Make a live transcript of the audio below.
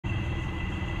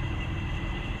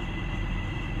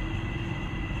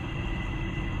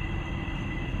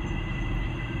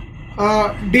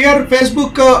Dear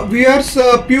Facebook viewers,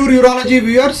 Pure Urology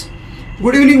viewers,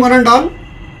 good evening one and all.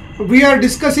 We are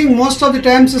discussing most of the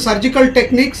times surgical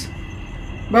techniques,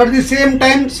 but at the same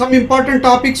time some important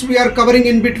topics we are covering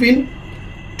in between.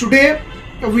 Today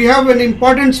we have an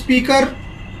important speaker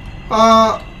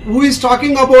who is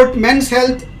talking about men's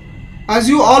health. As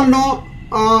you all know,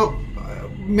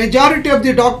 majority of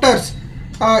the doctors,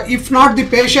 if not the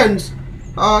patients,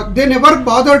 they never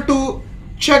bother to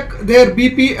check their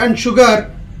BP and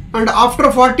sugar, and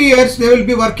after 40 years they will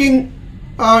be working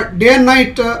day and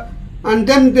night, and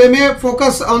then they may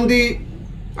focus on the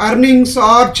earnings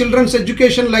or children's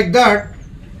education like that.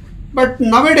 But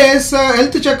nowadays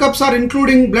health checkups are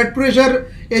including blood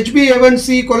pressure,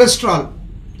 HbA1c, cholesterol,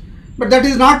 but that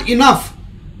is not enough.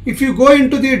 If you go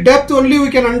into the depth, only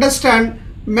we can understand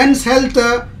men's health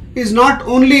is not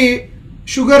only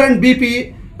sugar and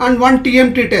BP and one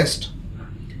TMT test.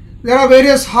 There are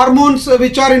various hormones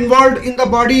which are involved in the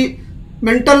body,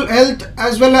 mental health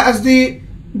as well as the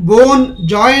bone,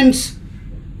 joints,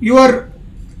 your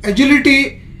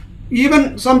agility.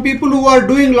 Even some people who are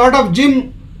doing lot of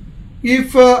gym,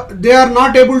 if they are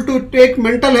not able to take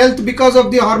mental health because of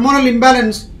the hormonal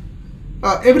imbalance,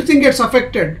 everything gets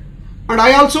affected. And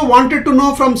I also wanted to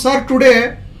know from sir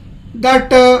today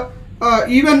that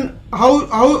even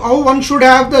how one should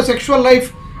have the sexual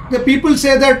life. The people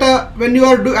say that when you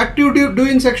are actively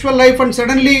doing sexual life and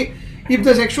suddenly if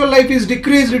the sexual life is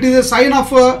decreased, it is a sign of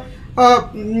the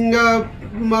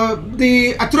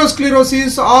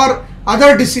atherosclerosis or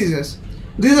other diseases.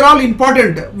 These are all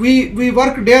important. We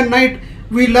work day and night,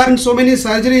 we learn so many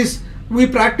surgeries, we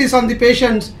practice on the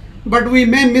patients, but we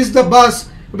may miss the bus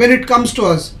when it comes to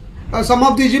us. Some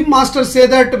of the gym masters say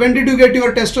that when did you get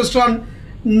your testosterone?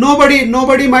 Nobody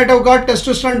might have got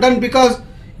testosterone done because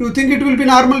you think it will be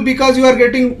normal because you are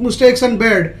getting mistakes and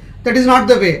bad. That is not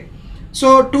the way.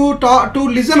 So to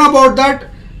listen about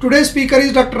that, today's speaker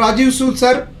is Dr. Rajeev Sood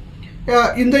sir.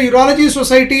 In the Urology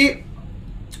Society,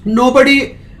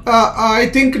 nobody I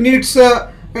think needs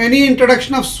any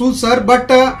introduction of Sood sir,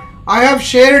 but I have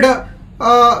shared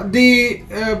the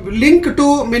link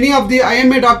to many of the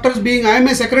IMA doctors. Being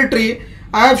IMA secretary,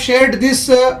 I have shared this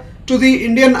to the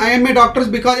Indian IMA doctors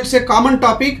because it's a common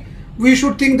topic. We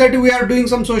should think that we are doing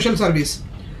some social service.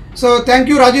 So thank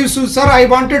you Rajeev Sood sir. I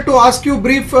wanted to ask you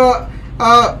brief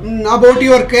about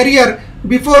your career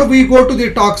before we go to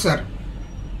the talk sir.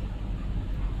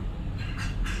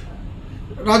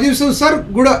 Rajeev Sood sir,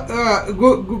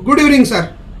 good evening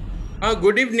sir.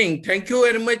 Good evening. Thank you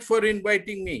very much for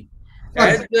inviting me.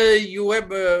 As you have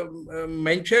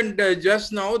mentioned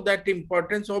just now, that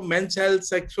importance of men's health,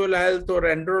 sexual health or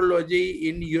andrology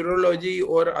in urology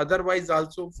or otherwise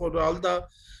also for all the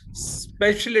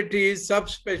specialties,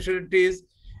 subspecialties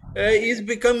is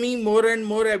becoming more and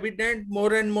more evident,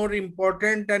 more and more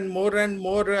important and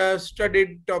more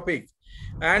studied topic.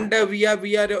 And we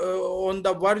are on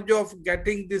the verge of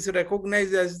getting this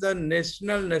recognized as the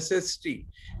national necessity,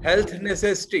 health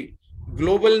necessity,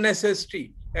 global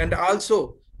necessity, and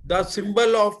also the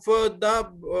symbol of the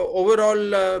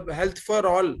overall health for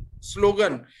all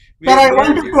slogan. Sir, I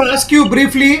wanted to ask you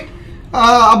briefly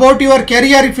about your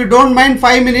career, if you don't mind,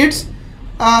 5 minutes.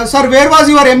 Sir, where was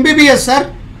your MBBS,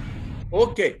 sir?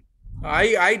 Okay,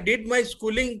 I did my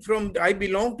schooling from, I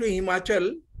belong to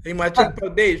Himachal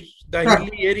Pradesh, the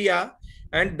hilly area,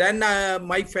 and then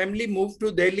my family moved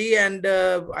to Delhi, and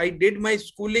I did my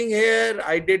schooling here.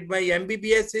 I did my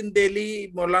MBBS in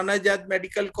Delhi, Maulana Azad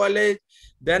Medical College.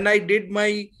 Then I did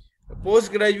my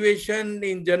post-graduation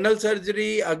in general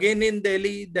surgery again in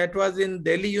Delhi. That was in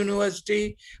Delhi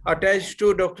University, attached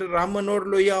to Dr. Ram Manohar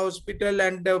Lohia Hospital.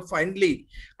 And finally,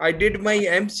 I did my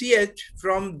MCH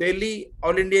from Delhi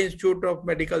All India Institute of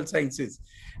Medical Sciences.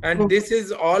 And this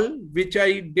is all which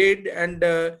I did, and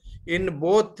in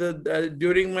both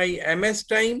during my MS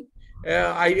time,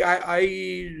 I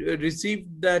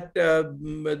received that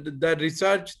the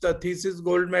research, the thesis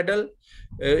gold medal.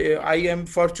 I am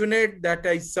fortunate that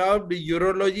I served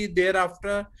urology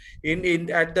thereafter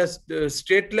at the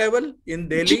state level in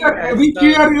Delhi. Which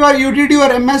year you did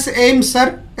your MS AIMS,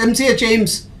 sir? MCH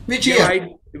AIMS. Which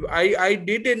year? I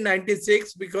did in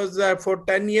 96 because for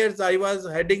 10 years I was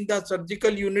heading the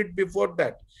surgical unit before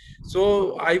that.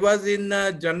 So I was in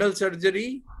general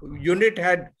surgery unit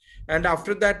head, and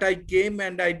after that I came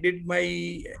and I did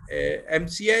my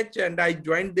MCH and I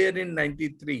joined there in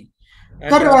 93.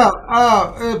 Sir,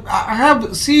 I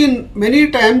have seen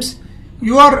many times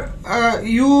you are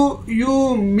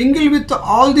you mingle with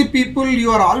all the people.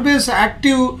 You are always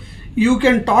active. You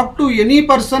can talk to any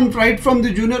person, right from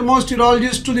the junior most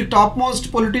urologist to the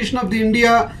topmost politician of the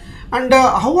India. And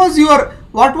how was your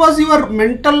what was your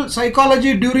mental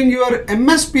psychology during your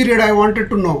MS period? I wanted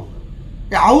to know.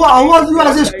 How was you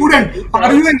as a student? It Are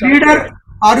all you a started. leader?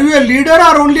 Are you a leader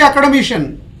or only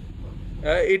academician?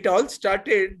 It all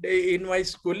started in my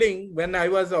schooling when I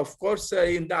was, of course,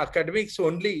 in the academics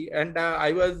only, and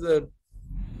I was the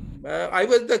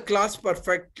class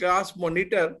perfect class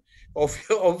monitor,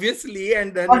 obviously,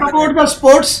 and What then about the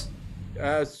sports?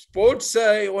 sports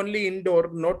only indoor,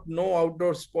 not no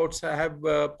outdoor sports. I have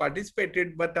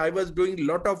participated, but I was doing a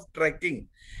lot of trekking,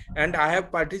 and I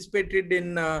have participated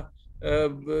in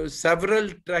several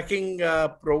trekking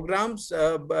programs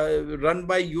run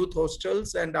by youth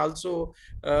hostels, and also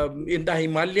in the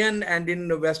Himalayan and in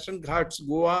the Western Ghats,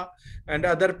 Goa, and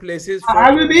other places for.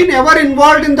 Have you been ever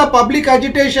involved in the public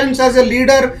agitations as a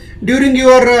leader during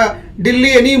your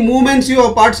Delhi? Any movements you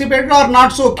have participated or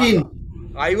not so keen?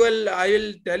 I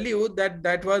will tell you that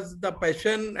that was the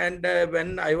passion, and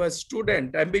when I was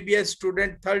student, MBBS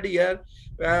student, third year,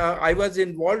 I was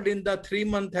involved in the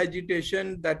 3-month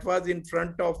agitation that was in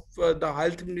front of the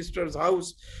health minister's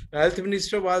house. The health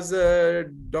minister was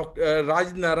Dr.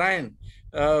 Raj Narayan.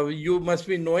 You must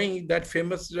be knowing that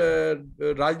famous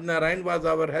Raj Narayan was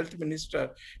our health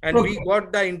minister, and Okay. we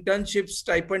got the internship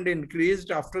stipend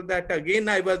increased. After that, again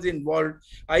I was involved.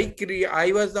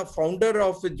 I was the founder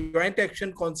of the Joint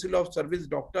Action Council of Service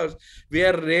Doctors,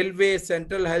 where Railway,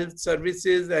 Central Health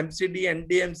Services, MCD,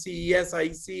 NDMC,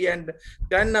 ESIC, and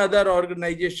 10 other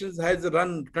organizations has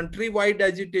run countrywide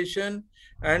agitation.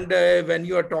 And when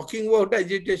you are talking about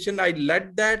agitation, I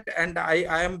led that, and I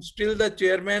am still the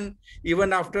chairman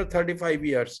even after 35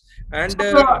 years. And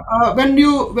So, when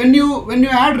you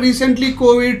had recently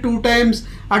COVID 2 times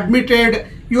admitted,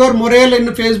 your morale in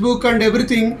Facebook and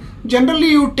everything,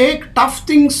 generally you take tough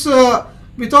things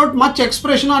without much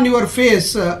expression on your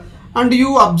face, and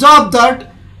you absorb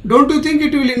that. Don't you think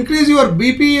it will increase your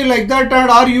BP like that, and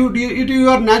you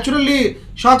are naturally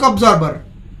shock absorber?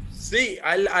 see,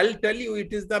 I'll tell you,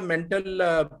 it is the mental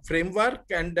framework,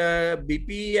 and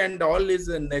BP and all is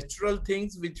natural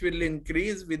things which will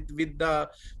increase with the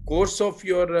course of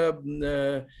your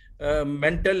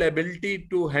mental ability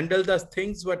to handle the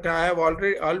things. But I have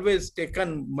always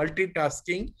taken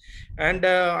multitasking, and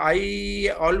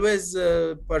I always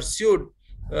pursued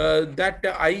that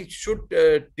I should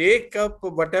take up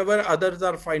whatever others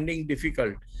are finding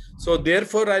difficult. So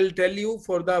therefore, I'll tell you,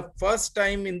 for the first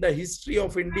time in the history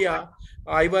of India,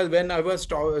 when I was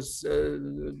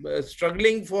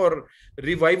struggling for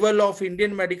revival of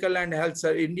Indian medical and health,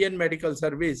 Indian medical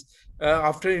service.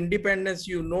 After independence,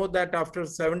 you know that after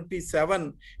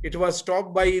 77, it was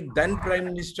stopped by then Prime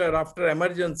Minister after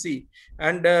emergency.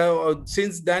 And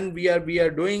since then we are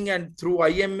doing, and through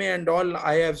IMA and all,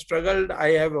 I have struggled. I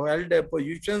have held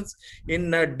positions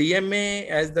in DMA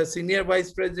as the senior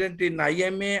vice president. In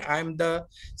IMA, I am the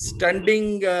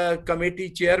standing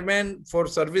committee chairman for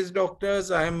service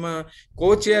doctors. I am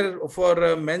co-chair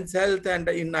for men's health, and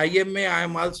in IMA, I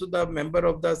am also the member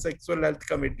of the sexual health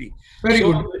committee. Very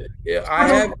So good. I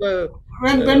have.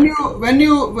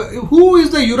 Who is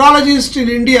the urologist in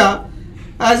India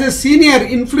as a senior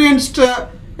influenced a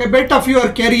bit of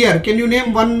your career? Can you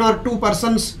name 1 or 2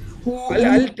 persons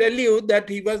I'll tell you that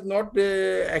he was not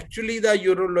actually the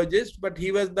urologist, but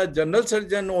he was the general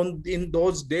surgeon in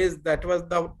those days. That was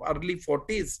the early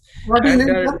 40s. what is And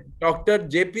name, sir? Dr.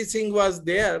 JP Singh was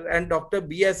there, and Dr.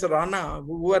 BS Rana,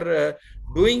 who were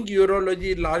doing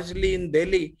urology largely in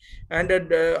Delhi. And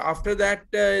after that,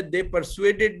 they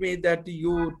persuaded me that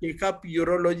you take up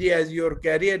urology as your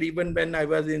career. Even when I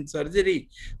was in surgery,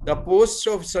 the posts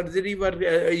of surgery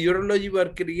urology were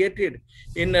created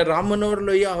in Ram Manohar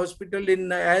Lohia Hospital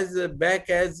as back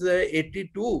as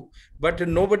 82, but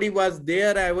nobody was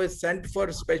there. I was sent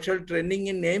for special training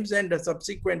in AIIMS, and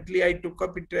subsequently I took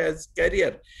up it as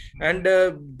career. And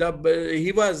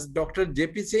he was Dr.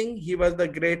 JP Singh. He was the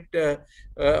great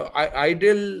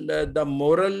ideal, the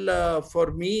moral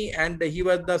for me, and he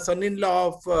was the son-in-law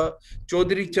of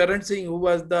Chaudhry Charan Singh, who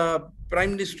was the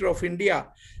Prime Minister of India.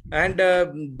 And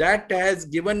that has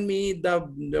given me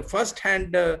the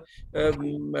first-hand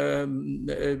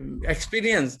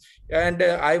experience, and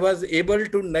I was able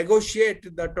to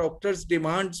negotiate the doctor's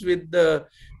demands with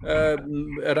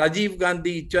Rajiv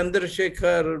Gandhi,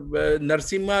 Chandrasekhar,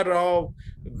 Narasimha Rao,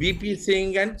 BP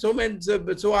Singh, and so many.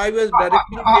 So I was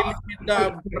directly dealing with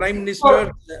the Prime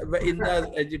Minister in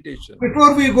the agitation.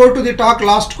 Before we go to the talk,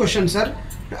 last question, sir.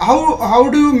 How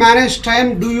do you manage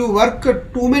time? Do you work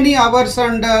too many hours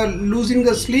and losing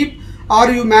the sleep, or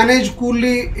you manage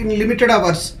coolly in limited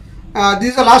hours? This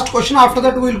is the last question. After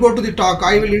that, we will go to the talk.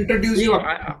 I will introduce See, you.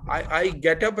 I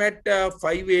get up at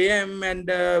 5 a.m. and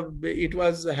it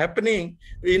was happening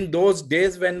in those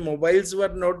days when mobiles were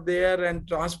not there and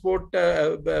transport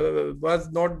was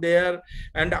not there.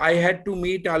 And I had to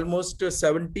meet almost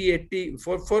 70, 80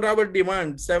 for our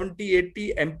demand, 70,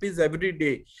 80 MPs every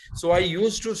day. So I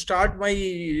used to start my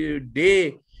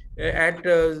day at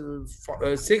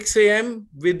 6 a.m.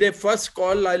 with a first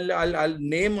call. I'll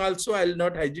name also. I'll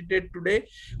not hesitate today.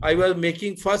 I was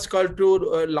making first call to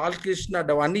Lal Krishna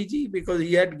Dawani ji because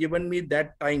he had given me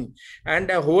that time. And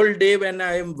a whole day when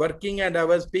I am working and I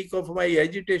was speak of my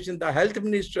agitation, the health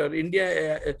minister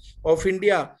of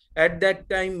India at that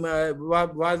time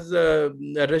was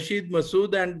Rashid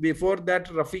Masood, and before that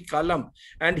Rafiq Alam.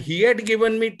 And he had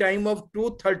given me time of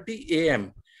 2:30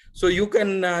 a.m. So you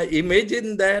can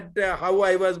imagine that how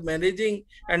I was managing,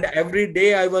 and every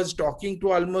day I was talking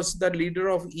to almost the leader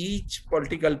of each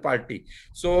political party.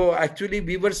 So actually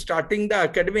we were starting the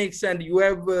academics, and you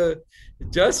have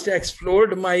just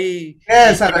explored my...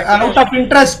 Yes, sir. Out of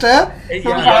interest, now the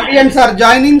Yeah. audience are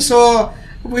joining, so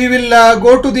we will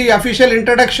go to the official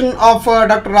introduction of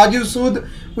Dr. Rajeev Sood,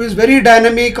 who is very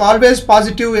dynamic, always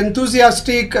positive,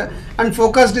 enthusiastic, and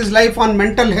focused his life on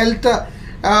mental health.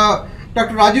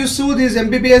 Dr. Rajeev Sood is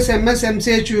MBBS, MS,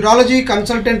 MCH Urology,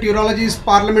 Consultant Urologist,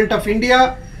 Parliament of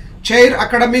India, Chair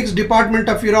Academics, Department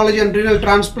of Urology and Renal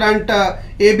Transplant,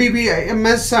 ABB,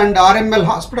 MS and RML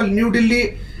Hospital, New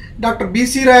Delhi. Dr.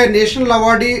 B.C. Rai, National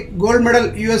Awardee, Gold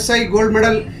Medal, USI, Gold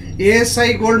Medal,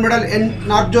 ASI, Gold Medal, in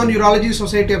North Zone Urology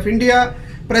Society of India,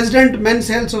 President, Men's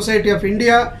Health Society of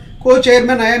India,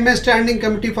 Co-Chairman, IMS Standing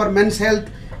Committee for Men's Health,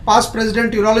 Past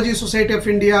President, Urology Society of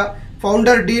India,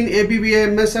 Founder, Dean,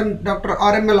 ABBAMS and Dr.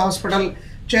 RML Hospital,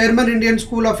 Chairman, Indian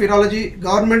School of Urology,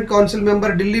 Government Council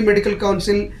Member, Delhi Medical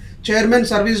Council, Chairman,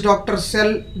 Service Doctor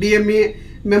Cell, DMA,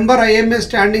 Member, IMS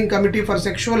Standing Committee for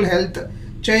Sexual Health,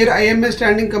 Chair, IMS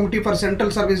Standing Committee for Central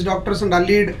Service Doctors and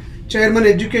Lead, Chairman,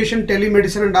 Education,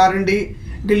 Telemedicine and R&D,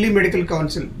 Delhi Medical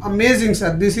Council. Amazing,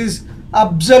 sir. This is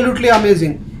absolutely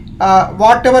amazing.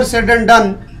 Whatever said and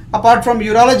done, apart from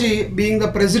urology, being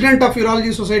the President of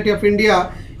Urology Society of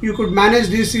India, you could manage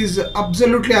this is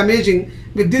absolutely amazing.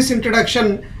 With this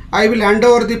introduction, I will hand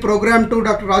over the program to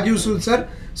Dr. Rajeev Sood, sir.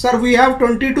 Sir, we have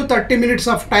 20 to 30 minutes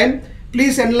of time.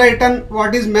 Please enlighten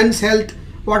what is men's health,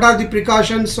 what are the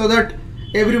precautions, so that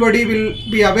everybody will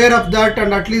be aware of that,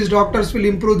 and at least doctors will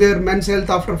improve their men's health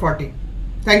after 40.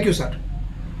 Thank you, sir.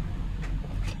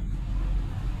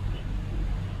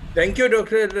 Thank you,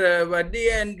 Dr. Vadi,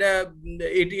 and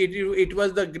it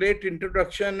was the great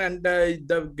introduction and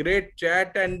the great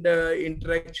chat and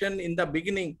interaction in the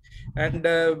beginning. And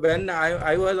when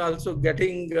I was also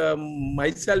getting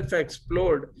myself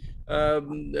explored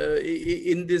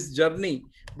in this journey.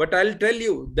 But I'll tell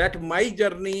you that my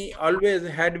journey always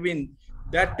had been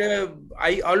that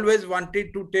I always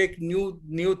wanted to take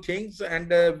new things, and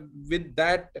with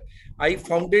that I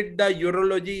founded the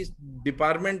urology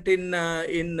department in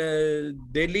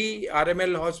Delhi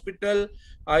RML Hospital.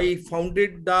 I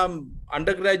founded the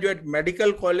undergraduate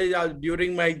medical college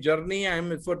during my journey. I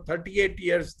am for 38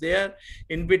 years there.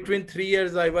 In between 3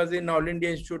 years, I was in All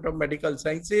India Institute of Medical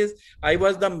Sciences. I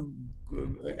was the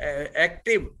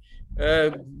active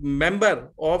member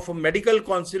of Medical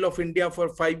Council of India for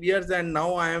 5 years, and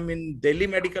now I am in Delhi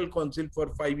Medical Council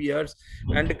for 5 years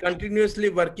and continuously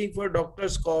working for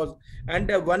doctors' cause.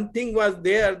 And one thing was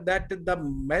there that the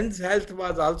men's health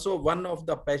was also one of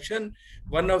the passion,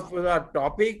 one of the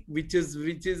topic which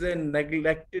is a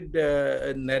neglected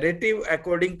narrative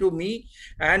according to me.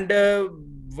 And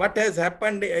what has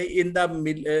happened in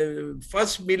the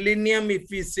first millennium, if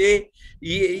we say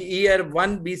year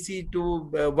 1 BC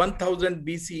to 1000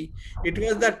 BC, it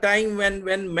was the time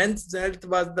when men's health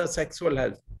was the sexual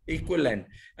health equivalent,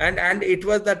 and it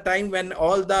was the time when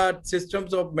all the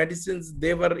systems of medicines,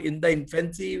 they were in the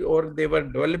infancy or they were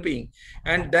developing.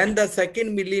 And then the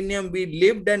second millennium we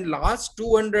lived, and last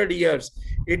 200 years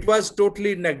it was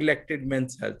totally neglected,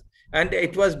 men's health, and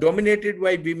it was dominated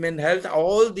by women health.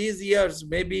 All these years,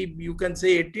 maybe you can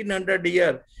say 1800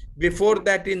 year before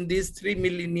that, in this 3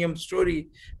 millennium story,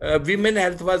 women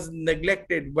health was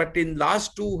neglected. But in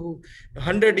last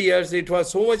 200 years, it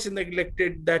was so much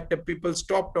neglected that people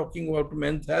stopped talking about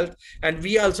men's health, and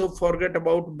we also forget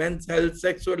about men's health,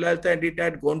 sexual health, and it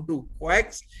had gone to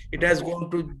quacks. It has gone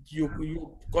to,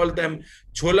 you call them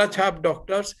chola chap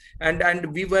doctors,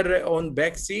 and we were on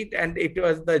back seat, and it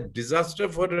was the disaster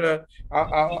for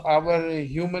our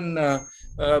human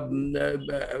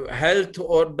health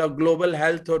or the global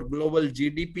health or global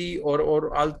GDP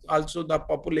or also the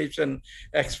population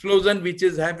explosion which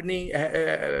is happening.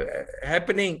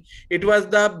 It was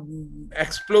the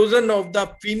explosion of the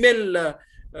female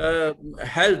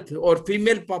health or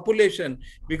female population,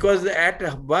 because at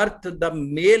birth the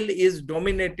male is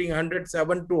dominating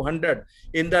 107 to 100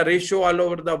 in the ratio all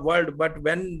over the world. But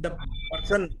when the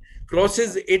person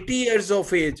crosses 80 years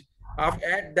of age,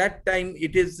 at that time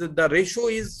it is the ratio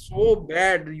is so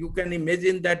bad, you can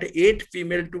imagine that 8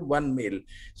 female to 1 male.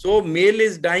 So male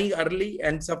is dying early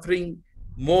and suffering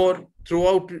more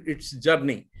throughout its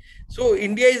journey. So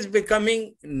India is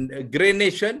becoming a gray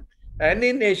nation.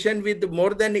 Any nation with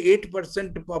more than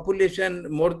 8% population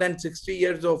more than 60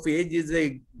 years of age is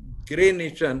a gray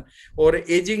nation or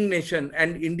aging nation,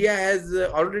 and India has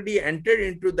already entered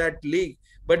into that league.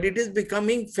 But it is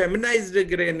becoming feminized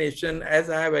gray nation, as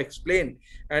I have explained.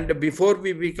 And before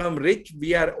we become rich,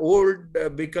 we are old,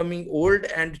 becoming old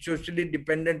and socially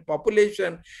dependent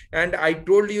population. And I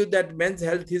told you that men's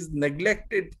health is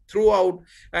neglected throughout.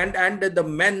 And the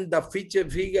men, the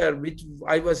figure, which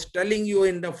I was telling you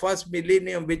in the first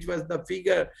millennium, which was the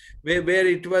figure where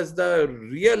it was the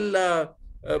real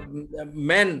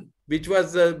men, which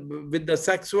was with the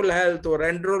sexual health or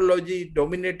andrology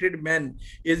dominated men,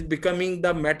 is becoming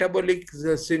the metabolic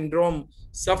syndrome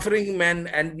suffering men,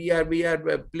 and we are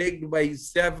plagued by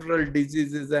several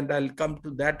diseases, and I'll come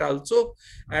to that also.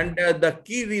 And the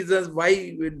key reasons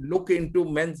why we look into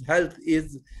men's health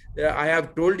is I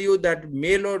have told you that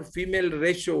male or female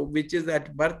ratio, which is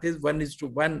at birth is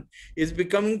 1:1, is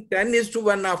becoming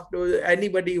 10:1 after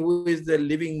anybody who is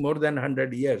living more than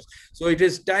 100 years. So it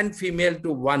is 10 female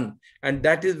to 1. And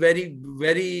that is very,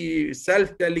 very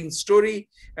self-telling story.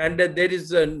 And there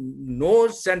is no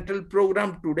central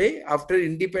program today after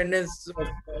independence of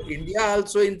India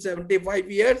also in 75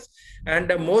 years. And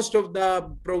most of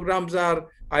the programs are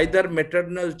either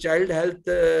maternal child health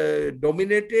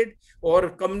dominated or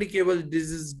communicable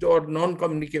disease or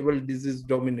non-communicable disease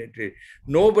dominated.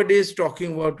 Nobody is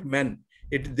talking about men.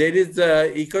 There is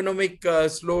economic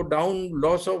slowdown.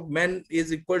 Loss of men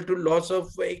is equal to loss of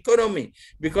economy,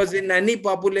 because in any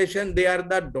population they are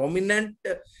the dominant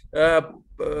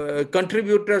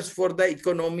contributors for the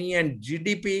economy, and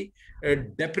GDP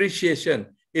depreciation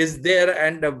is there,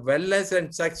 and wellness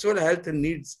and sexual health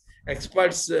needs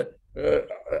experts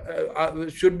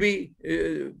should be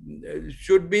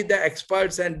the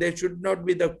experts, and they should not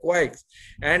be the quacks.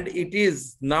 And it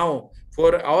is now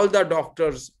for all the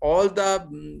doctors, all the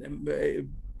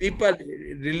people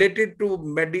related to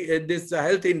this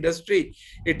health industry,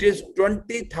 it is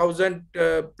 20,000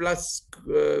 plus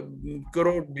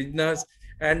crore business.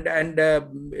 And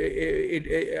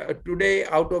today,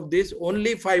 out of this,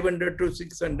 only 500 to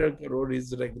 600 crore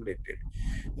is regulated.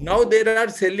 Now there are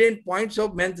salient points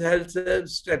of men's health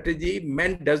strategy.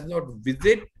 Men does not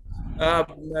visit.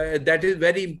 That is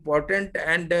very important.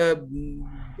 And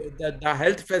the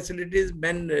health facilities,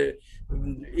 men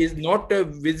is not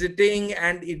visiting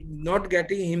and is not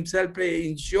getting himself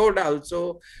insured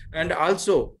also. And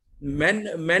also,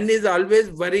 men is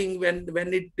always worrying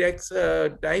when it takes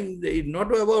time,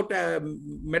 not about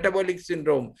metabolic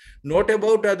syndrome, not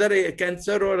about other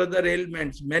cancer or other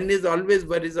ailments. Men is always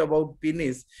worries about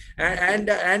penis, and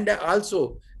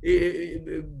also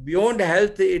beyond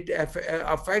health, it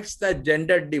affects the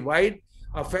gender divide,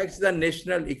 affects the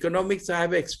national economics, I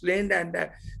have explained. And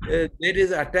there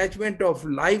is attachment of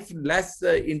life, less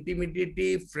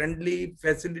intimacy, friendly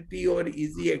facility or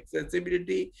easy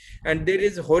accessibility. And there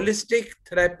is holistic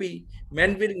therapy.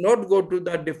 Men will not go to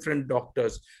the different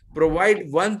doctors.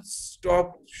 Provide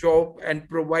one-stop shop and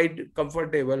provide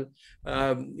comfortable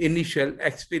initial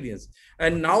experience.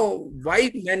 And now,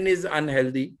 why men is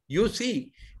unhealthy? You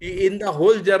see, in the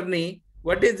whole journey,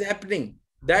 what is happening?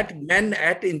 That men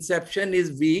at inception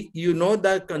is weak. You know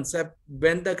the concept,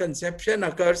 when the conception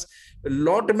occurs,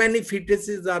 many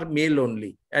fetuses are male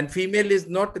only, and female is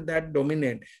not that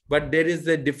dominant. But there is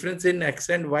a difference in X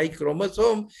and Y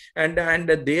chromosome, and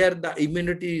there the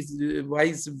immunity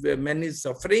wise men is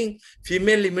suffering.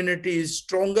 Female immunity is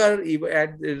stronger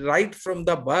right from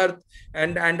the birth,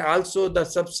 and also the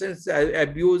substance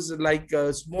abuse like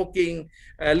smoking,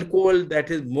 alcohol, that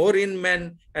is more in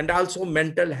men, and also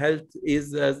mental health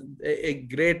is a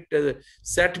great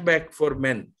setback for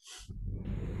men.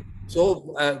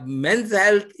 So men's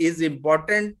health is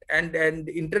important, and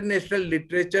international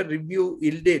literature review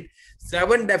yielded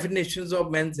 7 definitions of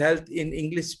men's health in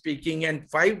English speaking and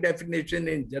 5 definitions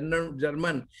in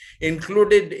German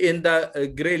included in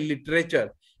the gray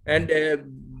literature. And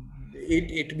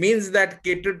it means that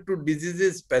catered to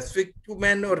diseases specific to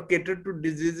men or catered to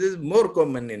diseases more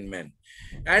common in men.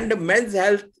 And men's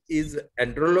health is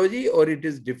andrology or it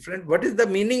is different. What is the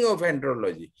meaning of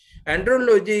andrology?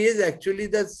 Andrology is actually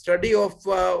the study of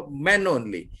men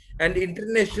only and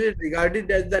internationally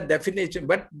regarded as the definition.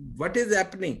 But what is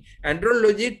happening?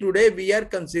 Andrology today we are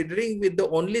considering with the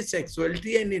only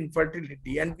sexuality and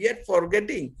infertility, and we are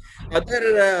forgetting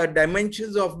other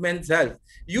dimensions of men's health.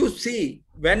 You see,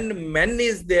 when men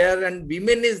is there and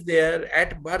women is there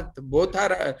at birth, both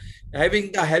are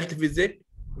having the health visit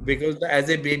because as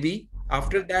a baby.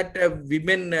 After that,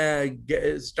 women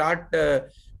start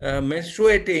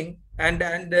menstruating, and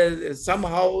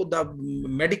somehow the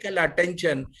medical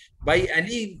attention by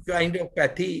any kind of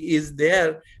pathy is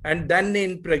there, and then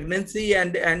in pregnancy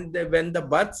and when the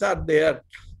births are there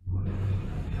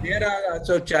are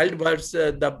also childbirths.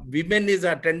 The women is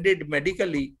attended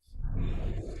medically,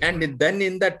 and then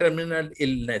in the terminal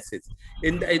illnesses.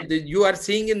 You are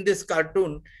seeing in this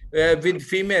cartoon with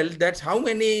female, that's how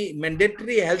many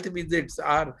mandatory health visits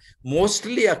are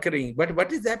mostly occurring. But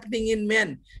what is happening in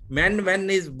men? Men, when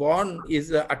is born,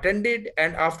 is attended,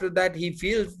 and after that he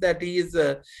feels that he is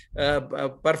a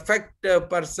perfect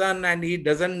person and he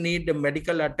doesn't need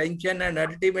medical attention, and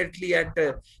ultimately at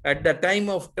the time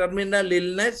of terminal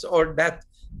illness or death,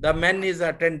 the man is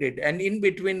attended, and in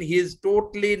between he is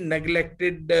totally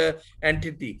neglected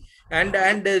entity. And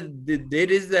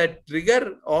there is a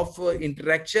trigger of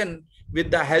interaction with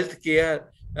the healthcare.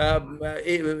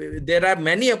 There are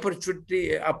many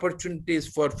opportunities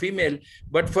for female,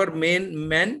 but for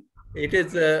men it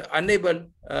is unable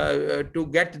to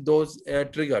get those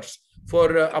triggers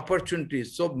for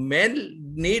opportunities. So men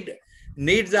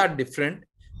needs are different.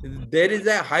 There is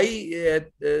a high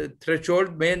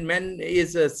threshold. Man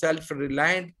is a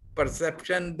self-reliant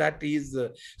perception that he is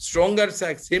stronger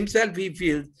sex himself, he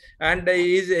feels, and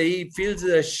he feels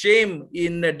shame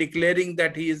in declaring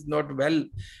that he is not well.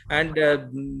 And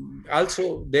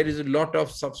also there is a lot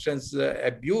of substance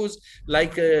abuse,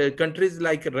 like countries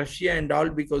like Russia and all.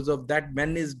 Because of that,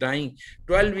 men is dying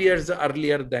 12 years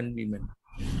earlier than women.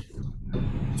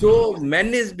 So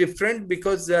men is different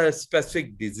because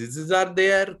specific diseases are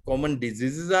there, common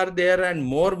diseases are there, and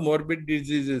more morbid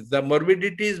diseases. The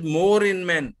morbidity is more in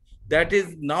men. That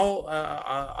is now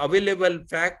available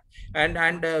fact. And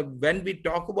when we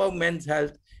talk about men's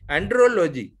health,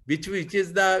 andrology, which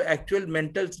is the actual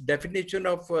mental definition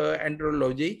of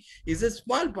andrology, is a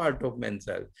small part of men's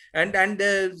health, and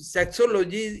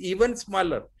sexology is even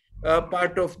smaller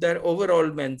part of their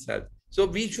overall men's health. So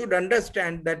we should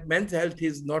understand that men's health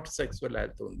is not sexual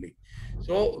health only.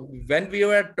 So when we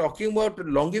were talking about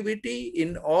longevity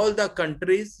in all the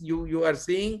countries, you are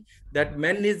seeing that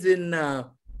men is in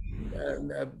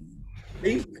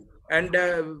pink, and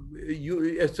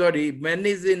men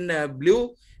is in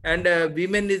blue, and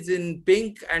women is in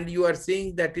pink. And you are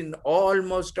seeing that in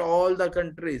almost all the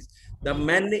countries, the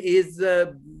men is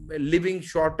living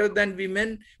shorter than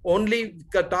women. Only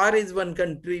Qatar is one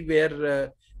country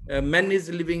where men is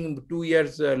living 2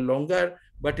 years longer,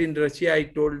 but in Russia, I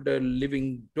told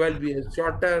living 12 years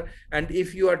shorter. And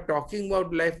if you are talking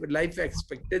about life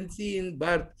expectancy in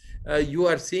birth, you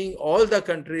are seeing all the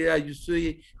countries. You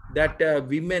see that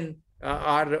women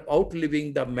are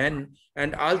outliving the men.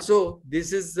 And also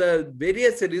this is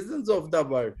various reasons of the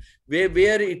world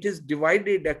where it is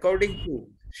divided according to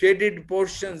shaded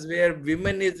portions, where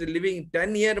women is living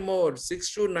 10 years more,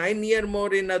 6 to 9 years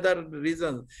more in other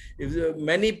regions.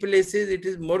 Many places it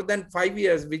is more than 5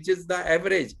 years, which is the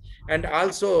average. And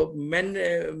also men,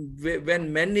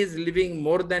 when men is living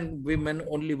more than women,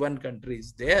 only one country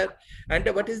is there. And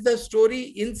what is the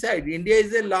story inside? India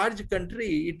is a large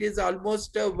country. It is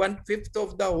almost 1/5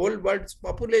 of the whole world's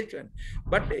population.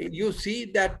 But you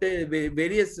see that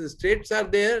various states are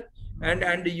there.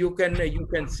 And you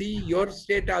can see your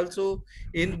state also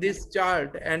in this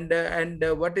chart. And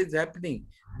what is happening,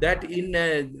 that in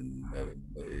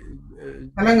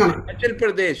Himachal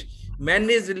Pradesh, men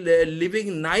is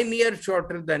living 9 years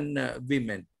shorter than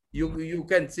women. You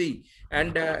can see.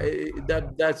 And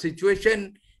the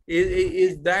situation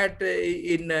is that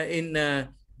in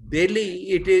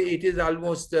Delhi, it is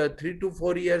almost 3 to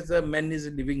 4 years men is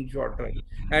living shorter.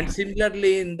 And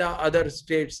similarly in the other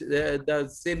states, the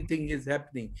same thing is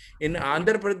happening. In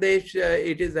Andhra Pradesh,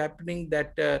 it is happening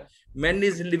that men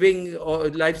is living,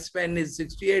 lifespan is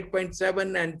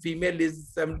 68.7 and female is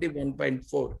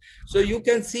 71.4. So you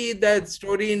can see that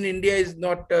story in India is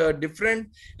not different,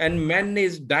 and men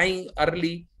is dying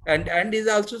early. and is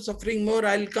also suffering more.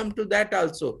 I'll come to that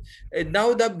also.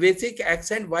 Now the basic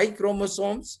X and Y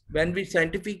chromosomes, when we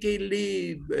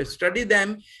scientifically study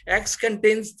them, X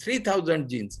contains 3000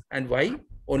 genes and Y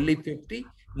only 50.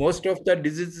 Most of the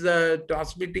diseases are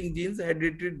transmitting genes,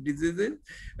 hereditary diseases,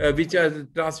 which are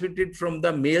transmitted from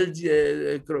the male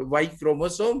Y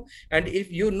chromosome. And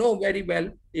if you know very well,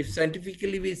 if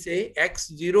scientifically we say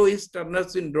X0 is Turner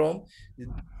syndrome,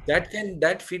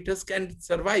 that fetus can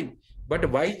survive. But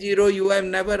Y0 you have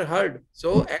never heard.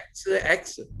 So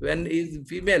X when is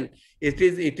female, it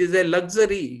is a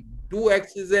luxury.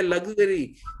 2X is a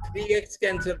luxury. 3X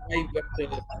can survive, but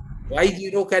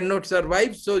Y0 cannot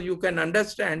survive. So you can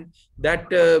understand that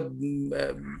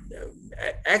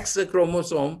X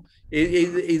chromosome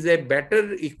is a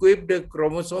better equipped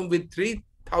chromosome with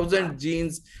 3000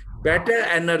 genes, better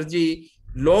energy,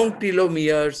 long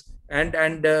telomeres,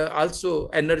 and also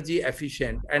energy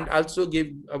efficient, and also give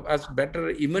us better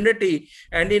immunity.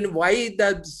 And in Y,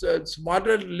 the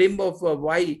smaller limb of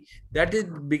Y, that is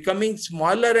becoming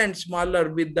smaller and smaller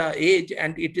with the age,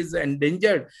 and it is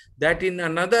endangered, that in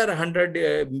another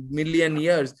 100 million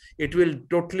years it will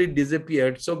totally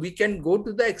disappear. So we can go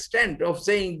to the extent of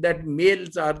saying that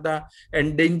males are the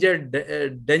endangered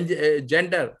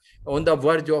gender on the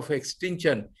verge of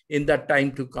extinction in the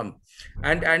time to come.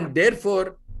 And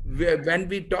therefore, when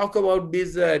we talk about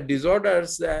these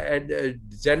disorders,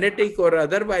 genetic or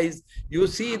otherwise, you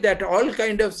see that all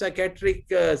kind of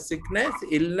psychiatric sickness,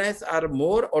 illness are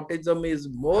more. Autism is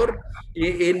more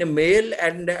in male,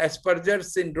 and Asperger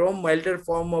syndrome, milder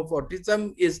form of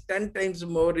autism, is 10 times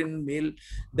more in male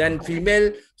than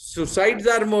female. Suicides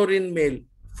are more in male,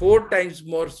 4 times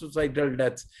more suicidal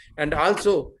deaths, and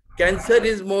also cancer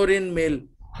is more in male.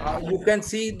 You can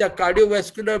see the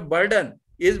cardiovascular burden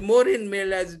is more in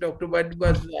male, as Dr. Bhatt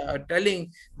was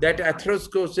telling, that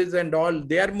atherosclerosis and all,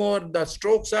 they are more, the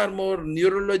strokes are more,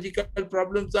 neurological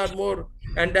problems are more,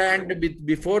 and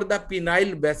before the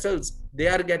penile vessels, they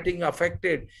are getting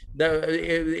affected.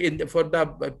 For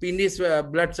the penis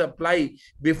blood supply,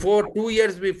 before 2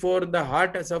 years before, the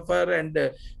heart suffer, and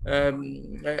the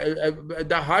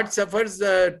heart suffers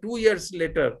 2 years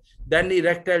later, then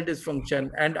erectile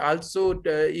dysfunction. And also,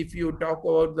 if you talk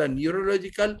about the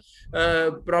neurological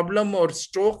problem or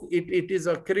stroke, it is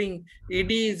occurring,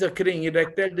 ED is occurring,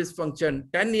 erectile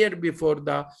dysfunction, 10 years before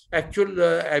the actual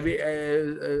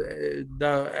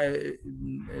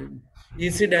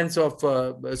incidence of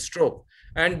stroke.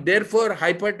 And therefore,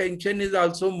 hypertension is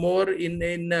also more in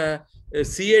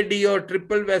CAD or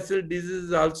triple vessel disease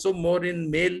is also more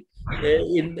in male,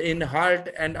 in heart.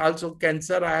 And also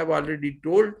cancer, I have already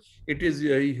told, it is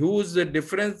a huge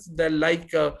difference. That like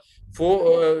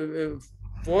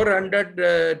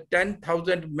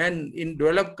 410,000 men in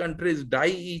developed countries die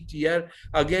each year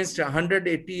against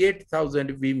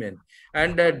 188,000 women.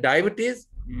 And diabetes,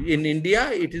 in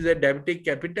India, it is a diabetic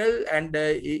capital, and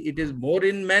it is more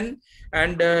in men.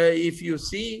 And if you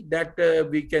see that,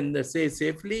 we can say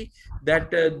safely that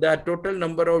the total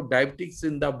number of diabetics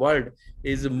in the world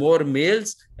is more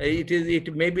males.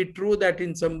 It may be true that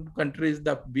in some countries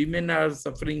the women are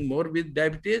suffering more with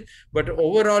diabetes, but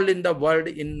overall in the world,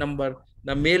 in number,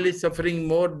 the male is suffering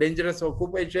more. Dangerous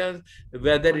occupations,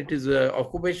 whether it is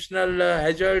occupational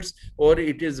hazards or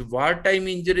it is wartime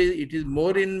injuries, it is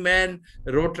more in men.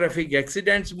 Road traffic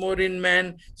accidents more in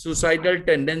men. Suicidal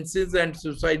tendencies and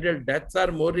suicidal deaths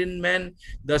are more in men.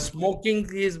 The smoking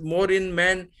is more in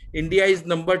men. India is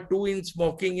number 2 in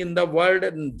smoking in the world,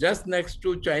 and just next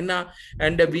to China.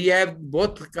 And we have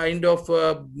both kind of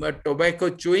tobacco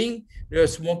chewing,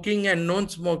 smoking and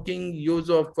non-smoking use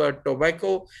of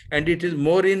tobacco, and it is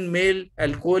more in male.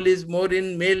 Alcohol is more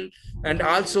in male. And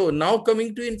also, now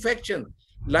coming to infection,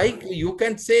 like you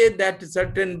can say that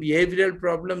certain behavioral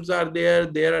problems are there,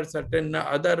 there are certain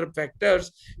other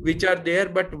factors which are there,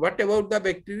 but what about the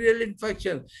bacterial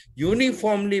infections?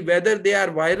 Uniformly, whether they are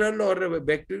viral or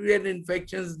bacterial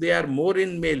infections, they are more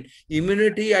in male.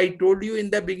 Immunity, I told you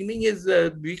in the beginning, is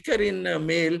weaker in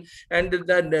male. And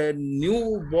the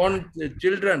newborn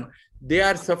children, they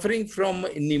are suffering from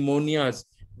pneumonias.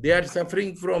 They are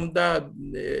suffering from the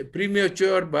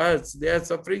premature births. They are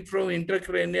suffering from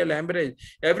intracranial hemorrhage.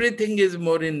 Everything is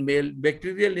more in male.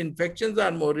 Bacterial infections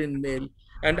are more in male.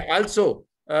 And also,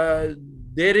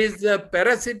 there is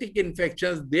parasitic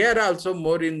infections. They are also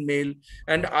more in male.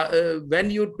 And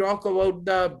when you talk about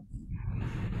the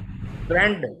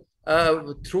trend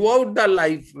throughout the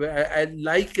life,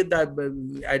 like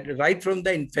the right from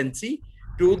the infancy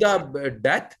to the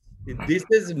death, this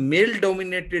is male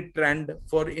dominated trend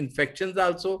for infections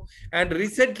also. And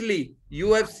recently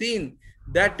you have seen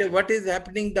that what is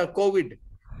happening, the COVID,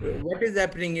 what is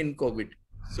happening in COVID?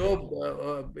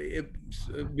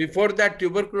 Before that,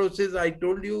 tuberculosis, I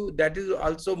told you, that is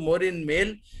also more in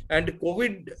male, and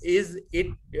COVID is it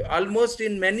almost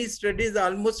in many studies,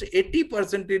 almost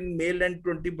 80% in male and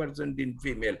 20% in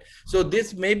female. So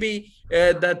this may be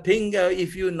the thing.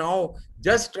 If you now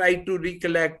just try to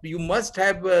recollect, you must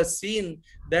have seen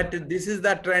that this is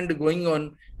the trend going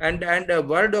on, and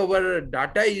world over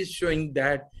data is showing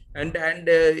that, and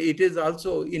it is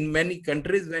also in many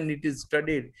countries when it is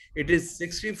studied, it is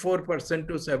 64%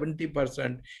 to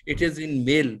 70%. It is in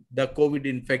male, the COVID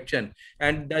infection,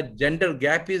 and the gender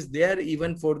gap is there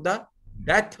even for the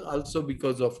death also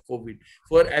because of COVID.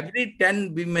 For every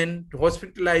 10 women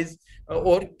hospitalized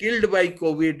or killed by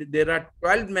COVID, there are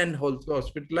 12 men also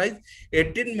hospitalized,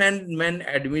 18 men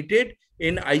admitted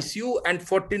in ICU, and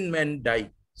 14 men die.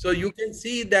 So you can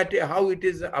see that how it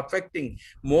is affecting.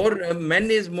 More men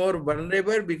is more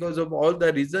vulnerable because of all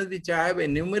the reasons which I have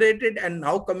enumerated. And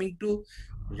now coming to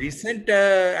recent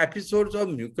episodes of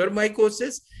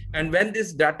mucormycosis, and when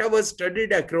this data was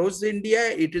studied across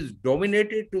India, it is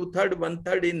dominated 2/3,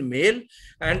 1/3 in male.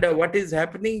 And what is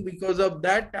happening because of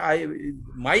that?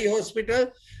 My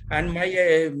hospital and my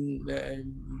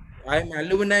I am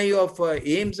alumni of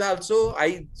AIMS also.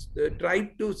 I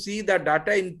tried to see the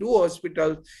data in 2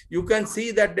 hospitals. You can see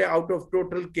that out of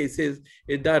total cases,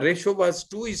 the ratio was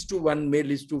 2:1, male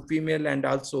is to female, and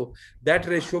also that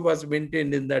ratio was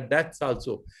maintained in the deaths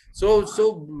also.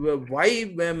 So why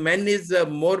men is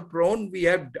more prone, we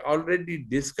have already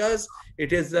discussed.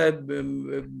 It is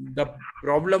the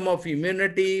problem of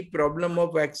immunity, problem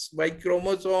of XY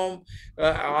chromosome.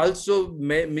 Also,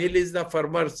 male is the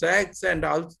firmer sex, and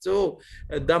also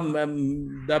the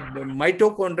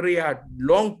mitochondria,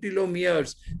 long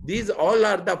telomeres. These all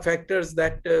are the factors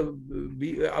that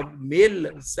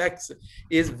male sex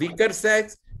is weaker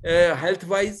sex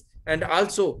health-wise. And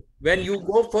also, when you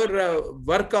go for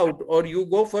workout or you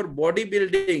go for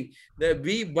bodybuilding,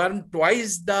 we burn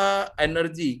twice the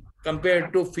energy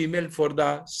compared to female for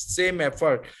the same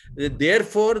effort.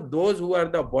 Therefore, those who are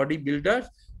the bodybuilders,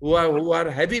 who are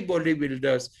heavy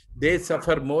bodybuilders, they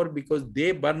suffer more because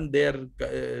they burn their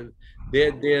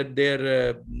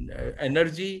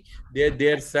energy,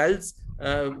 their cells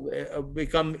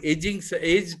become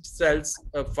aged cells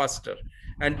faster.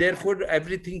 And therefore,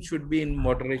 everything should be in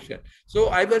moderation. So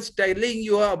I was telling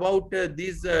you about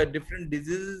these different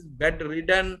diseases: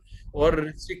 bedridden or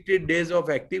restricted days of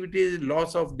activities,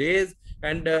 loss of days,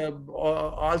 and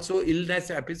also illness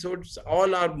episodes.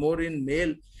 All are more in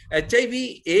male.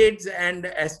 HIV, AIDS, and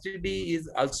STD is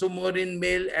also more in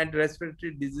male, and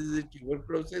respiratory diseases,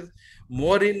 tuberculosis,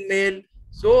 more in male.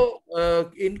 So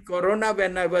in Corona,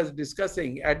 when I was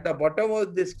discussing, at the bottom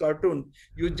of this cartoon,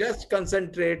 you just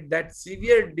concentrate that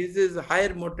severe disease,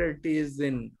 higher mortality is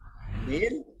in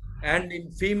male, and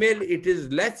in female, it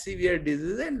is less severe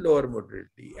disease and lower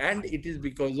mortality. And it is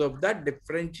because of that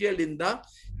differential in the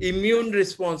immune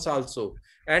response also.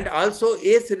 And also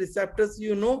ACE receptors,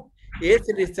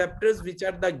 ACE receptors, which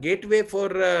are the gateway for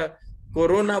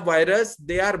coronavirus,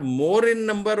 they are more in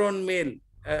number on male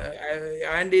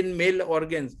and in male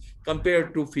organs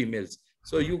compared to females.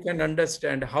 So you can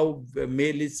understand how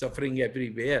male is suffering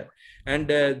everywhere. And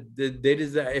there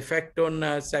is an effect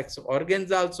on sex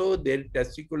organs also. There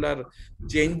testicular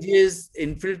changes,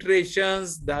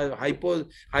 infiltrations, the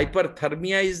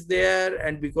hyperthermia is there.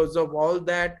 And because of all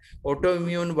that,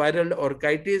 autoimmune viral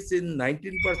orchitis in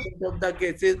 19% of the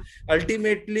cases.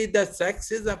 Ultimately, the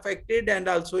sex is affected, and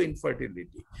also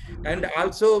infertility. And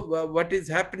also what is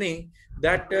happening,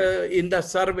 that in the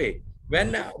survey,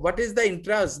 when what is the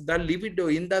interest, the libido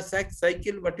in the sex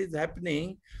cycle, what is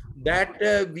happening, that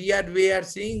we are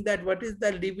seeing that what is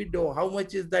the libido, how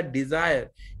much is the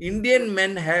desire. Indian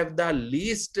men have the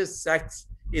least sex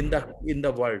in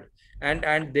the world,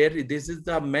 and this is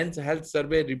the Men's Health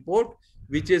Survey report,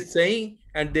 which is saying,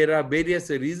 and there are various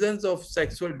reasons of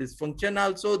sexual dysfunction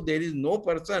also. There is no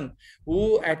person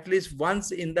who at least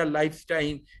once in the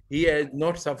lifetime he has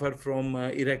not suffered from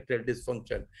erectile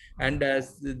dysfunction. And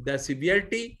the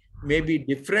severity may be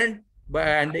different,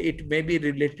 and it may be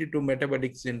related to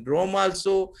metabolic syndrome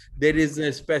also. There is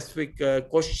a specific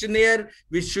questionnaire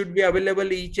which should be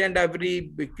available each and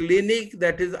every clinic,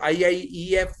 that is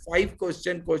IIEF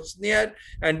 5-question questionnaire,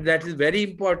 and that is very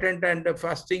important. And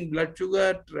fasting blood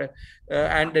sugar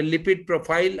and lipid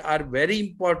profile are very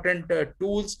important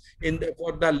tools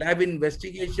for the lab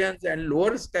investigations. And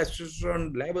lower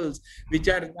testosterone levels, which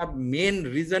are the main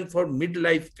reason for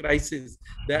midlife crisis,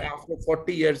 that after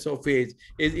 40 years of age,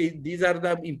 these these are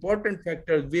the important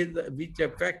factors which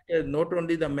affect not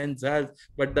only the men's health,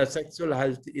 but the sexual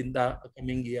health in the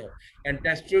coming year. And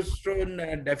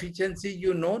testosterone deficiency,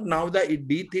 now the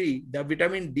D3, the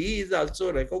vitamin D is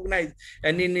also recognized.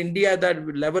 And in India, the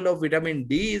level of vitamin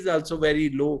D is also very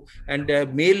low. And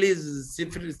male is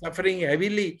suffering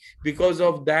heavily because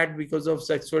of that, because of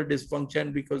sexual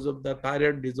dysfunction, because of the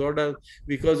thyroid disorder,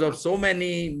 because of so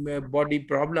many body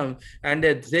problems. And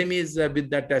same is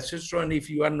with the testosterone. If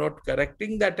you are not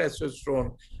correcting the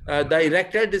testosterone, the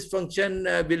erectile dysfunction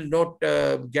will not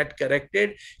get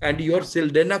corrected, and your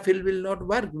sildenafil will not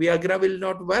work, Viagra will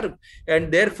not work.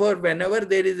 And therefore, whenever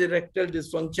there is erectile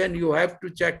dysfunction, you have to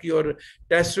check your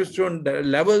testosterone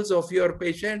levels of your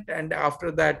patient. And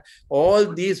after that, all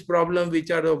these problems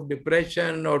which are of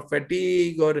depression or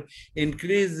fatigue or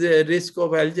increased risk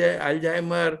of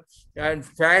Alzheimer and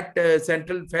fat,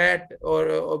 central fat, or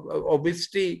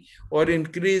obesity, or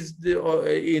increased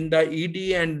in the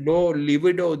ED and low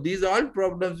libido, these all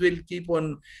problems will keep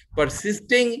on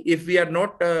persisting if we are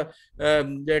not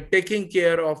taking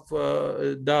care of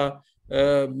the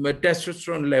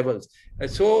testosterone levels.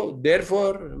 So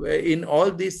therefore, in all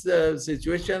these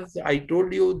situations, I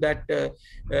told you that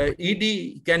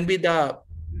ED can be the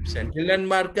sentinel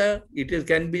marker,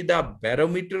 can be the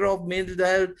barometer of men's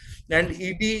health, and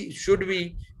ED should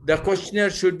be, the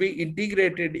questionnaire should be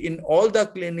integrated in all the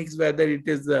clinics, whether it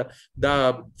is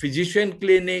the physician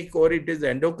clinic, or it is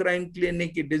endocrine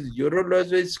clinic, it is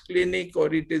urologist clinic,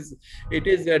 or it is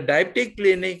a diabetic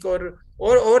clinic, or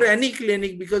any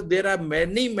clinic, because there are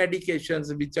many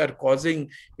medications which are causing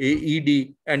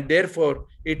ED, and therefore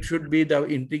it should be the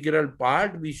integral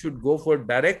part. We should go for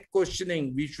direct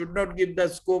questioning. We should not give the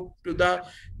scope to the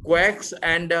quacks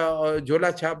and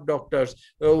Jhola Chhap doctors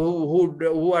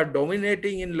who are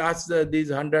dominating in last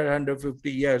these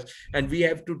 150 years. And we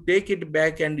have to take it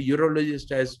back, and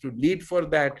urologist has to lead for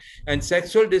that. And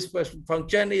sexual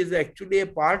dysfunction is actually a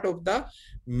part of the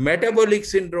metabolic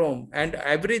syndrome, and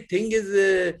everything is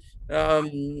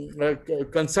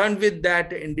concerned with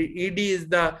that. And the ED is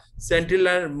the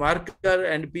sentinel marker,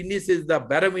 and penis is the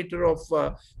barometer of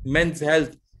men's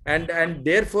health. And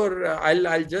therefore,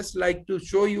 I'll just like to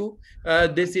show you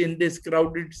this in this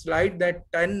crowded slide, that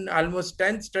almost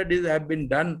 10 studies have been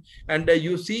done. And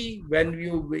you see, when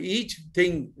you each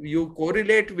thing you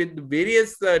correlate with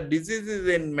various diseases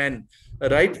in men,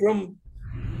 right from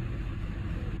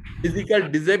physical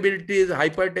disabilities,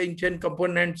 hypertension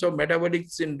components of metabolic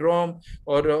syndrome,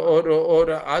 or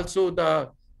also the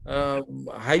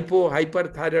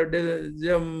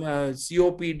hyperthyroidism,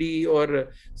 COPD, or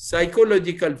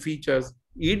psychological features.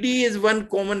 ED is one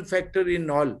common factor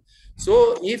in all.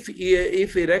 So if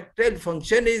erectile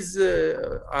function is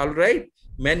all right,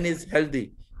 man is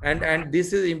healthy. And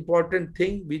this is important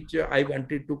thing which I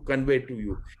wanted to convey to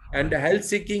you. And health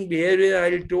seeking behavior,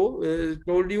 I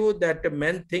told you that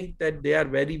men think that they are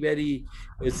very, very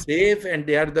safe and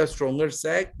they are the stronger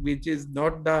sex, which is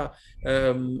not the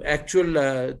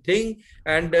actual thing.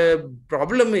 And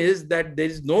problem is that there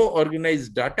is no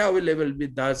organized data available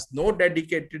with us, no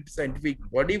dedicated scientific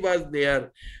body was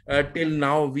there till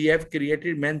now. We have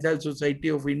created Men's Health Society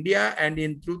of India, and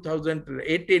in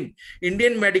 2018,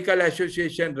 Indian Medical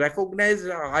Association recognized,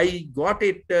 I got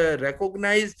it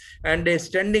recognized, and a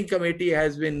standing committee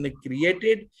has been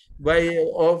created by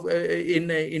in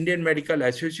Indian Medical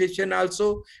Association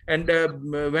also. And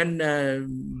when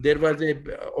there was a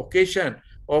occasion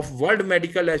of World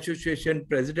Medical Association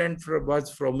president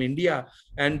was from India,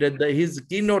 and his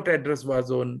keynote address was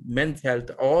on men's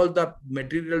health. All the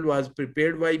material was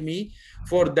prepared by me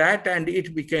for that, and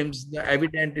it becomes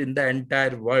evident in the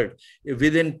entire world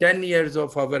within 10 years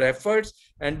of our efforts.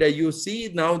 And you see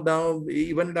now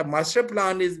even the master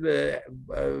plan is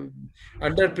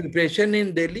under preparation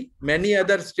in Delhi. Many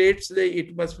other states,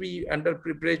 it must be under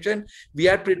preparation. We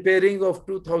are preparing of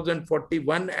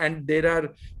 2041, and there are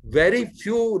very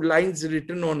few lines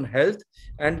written on health.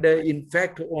 And in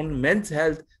fact, on men's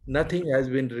health, nothing has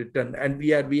been written. And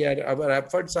our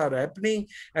efforts are happening.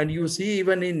 And you see,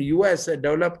 even in US, a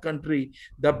developed country,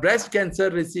 the breast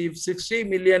cancer receives 60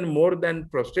 million more than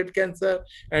prostate cancer,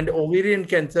 and ovarian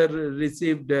cancer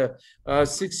received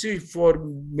 64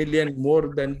 million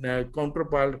more than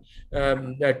counterpart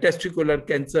testicular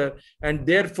cancer. And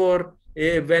therefore,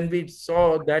 when we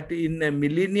saw that in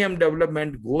Millennium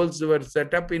Development Goals were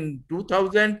set up in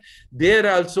 2000, there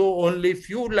also only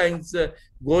few lines,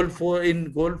 goal 4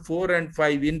 and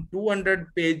 5 in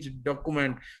 200-page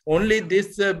document. Only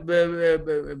this within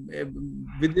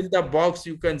the box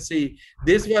you can see,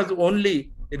 this was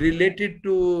only related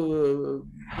to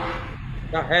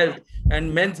the health.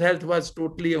 and men's health was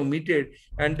totally omitted.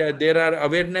 And there are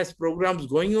awareness programs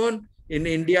going on. In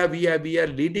India, we are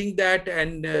leading that,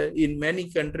 and in many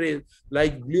countries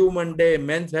like Blue Monday,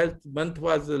 Men's Health Month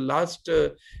was the last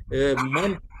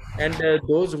month, and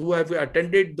those who have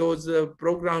attended those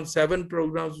programs, 7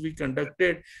 programs we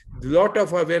conducted, a lot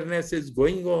of awareness is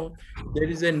going on. There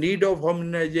is a need of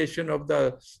harmonization of the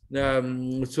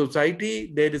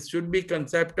society. There should be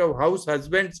concept of house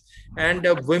husbands and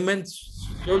women's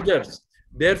soldiers.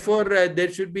 Therefore,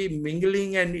 there should be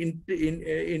mingling and in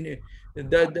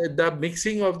the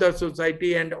mixing of the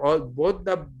society, and all both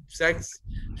the sex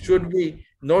should be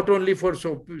not only for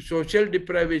social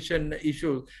deprivation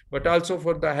issues, but also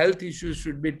for the health issues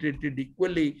should be treated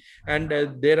equally. And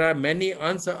there are many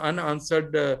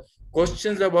unanswered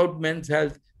questions about men's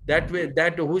health. That way,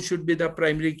 that who should be the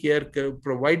primary care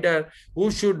provider, who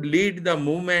should lead the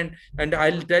movement. And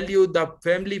I'll tell you, the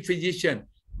family physician,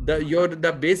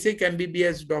 the basic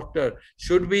MBBS doctor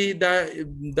should be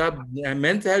the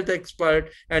men's health expert,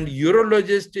 and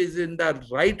urologist is in the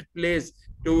right place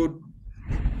to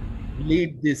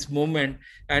lead this movement.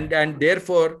 And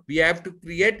therefore we have to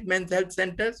create men's health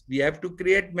centers, we have to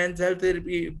create men's health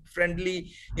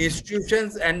friendly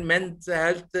institutions and men's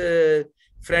health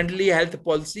friendly health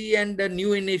policy, and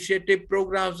new initiative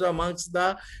programs amongst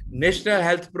the national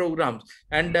health programs.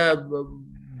 And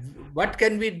what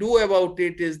can we do about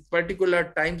it is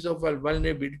particular times of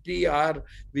vulnerability are,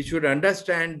 we should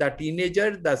understand the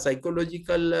teenager, the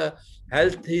psychological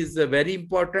health is very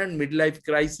important. Midlife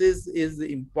crisis is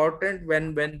important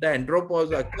when the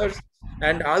andropause occurs,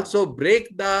 and also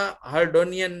break the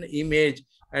Herdonian image,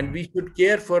 and we should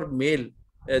care for male.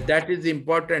 That is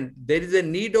important. There is a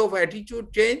need of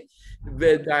attitude change.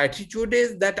 The attitude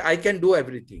is that I can do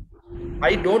everything.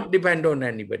 I don't depend on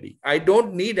anybody. I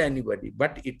don't need anybody,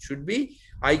 but it should be,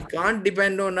 I can't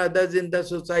depend on others in the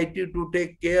society to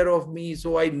take care of me.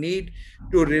 So I need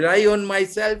to rely on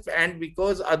myself. And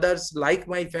because others like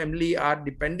my family are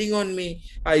depending on me,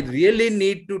 I really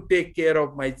need to take care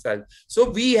of myself. So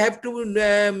we have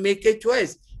to make a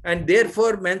choice. And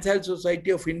therefore, Men's Health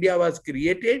Society of India was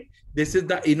created. This is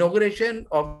the inauguration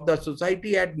of the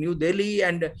society at New Delhi,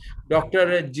 and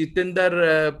Dr.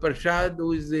 Jitendra Prasad,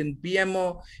 who is in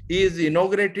PMO, he is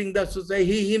inaugurating the society.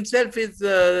 He himself is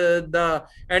the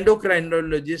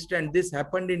endocrinologist, and this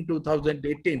happened in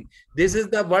 2018. This is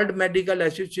the World Medical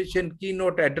Association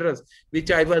keynote address,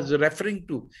 which I was referring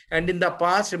to. And in the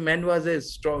past, men was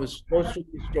supposed to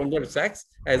be stronger sex,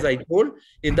 as I told.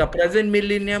 In the present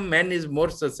millennium, man is more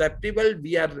susceptible.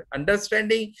 We are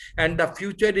understanding, and the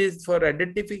future is for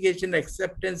identification,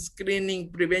 acceptance, screening,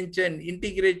 prevention,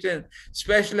 integration,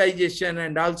 specialization,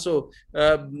 and also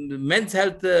men's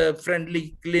health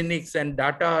friendly clinics and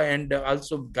data, and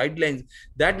also guidelines.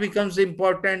 That becomes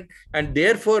important, and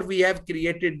therefore we have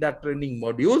created the training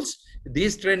modules.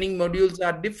 These training modules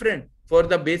are different. For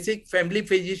the basic family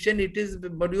physician, it is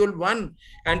module 1,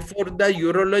 and for the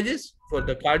urologist, for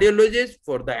the cardiologist,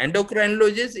 for the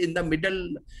endocrinologist in the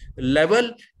middle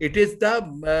level, it is the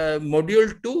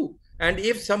module 2. And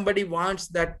if somebody wants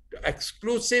that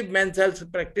exclusive men's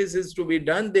health practices to be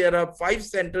done, there are 5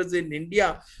 centers in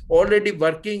India already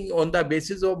working on the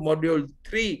basis of module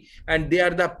 3, and they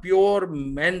are the pure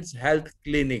men's health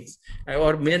clinics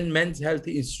or men's health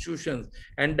institutions.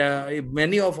 And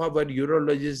many of our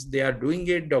urologists, they are doing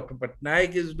it. Dr.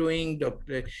 Patnaik is doing,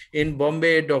 in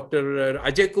Bombay, Dr.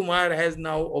 Ajay Kumar has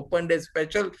now opened a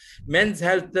special men's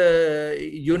health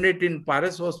unit in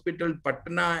Paras Hospital,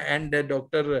 Patna, and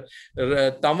Dr.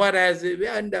 Tamar has,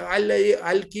 and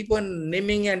I'll keep on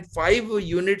naming, and 5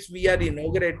 units we are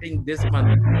inaugurating this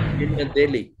month in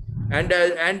Delhi.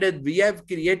 And we have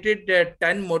created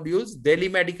 10 modules. Delhi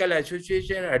Medical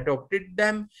Association adopted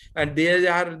them, and they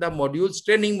are the modules,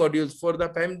 training modules for the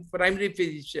primary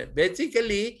physician.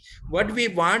 Basically, what we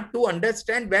want to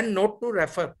understand, when not to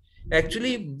refer.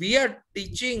 Actually, we are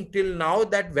teaching till now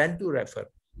that when to refer.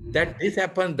 That this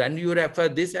happened, then you refer,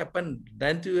 this happened,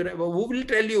 then you refer. Who will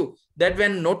tell you that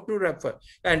when not to refer?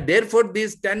 And therefore,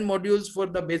 these 10 modules for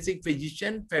the basic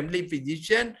physician, family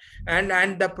physician,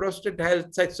 and the prostate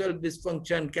health, sexual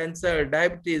dysfunction, cancer,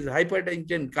 diabetes,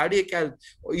 hypertension, cardiac health,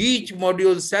 each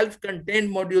module, self-contained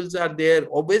modules are there.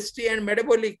 Obesity and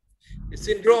metabolic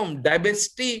syndrome,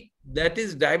 that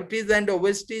is diabetes and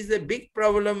obesity is a big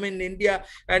problem in India,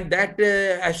 and that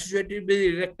associated with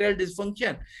erectile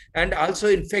dysfunction, and also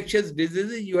infectious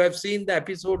diseases. You have seen the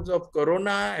episodes of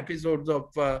corona, episodes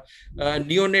of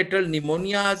neonatal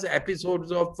pneumonias,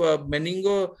 episodes of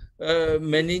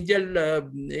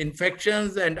meningeal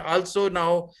infections, and also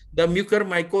now the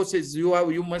mucormycosis.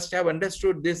 You must have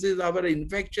understood this is our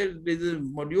infectious disease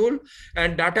module,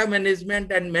 and data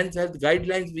management and men's health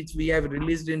guidelines, which we have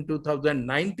released in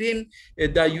 2019. The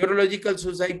Urological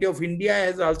Society of India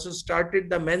has also started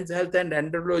the men's health and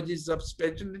andrology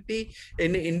subspecialty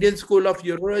in Indian School of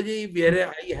Urology, where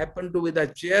I happen to be the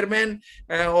chairman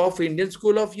of Indian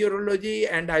School of Urology,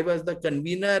 and I was the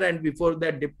convener, and before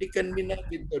that deputy convener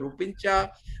with the Rupincha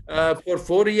for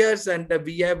 4 years, and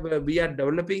we are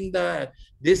developing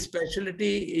this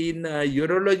specialty in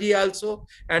urology also.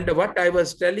 And what I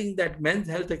was telling, that men's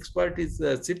health expert is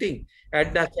sitting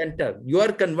at the center. You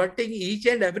are converting each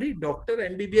and every doctor,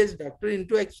 MBBS doctor,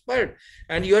 into expert,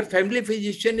 and your family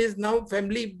physician is now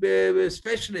family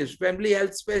specialist, family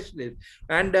health specialist,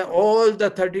 and all the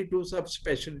 32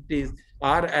 subspecialties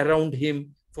are around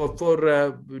him for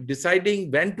deciding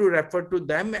when to refer to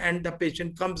them, and the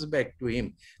patient comes back to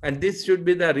him. And this should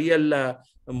be the real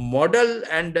model,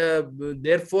 and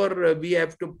therefore we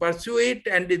have to pursue it.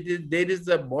 And there is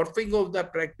a morphing of the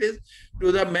practice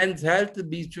to the men's health.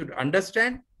 We should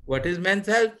understand what is men's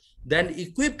health, then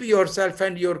equip yourself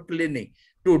and your clinic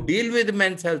to deal with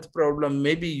men's health problem.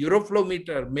 Maybe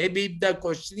uroflowmeter, maybe the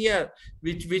questionnaire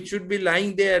which should be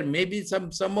lying there, maybe some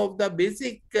of the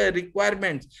basic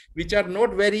requirements which are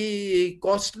not very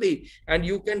costly, and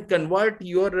you can convert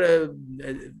your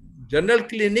general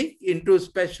clinic into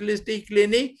specialty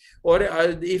clinic. Or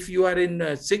if you are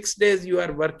in 6 days you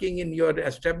are working in your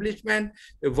establishment,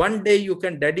 1 day you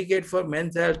can dedicate for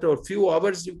men's health, or few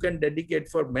hours you can dedicate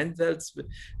for men's health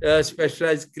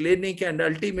specialized clinic. And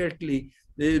ultimately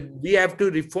we have to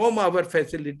reform our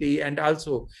facility and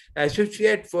also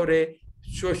associate for a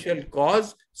social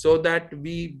cause, so that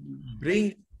we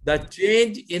bring the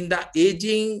change in the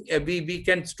aging. We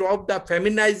can stop the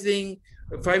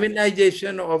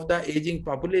feminization of the aging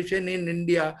population in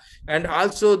India, and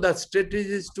also the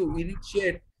strategies to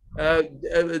initiate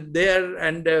there.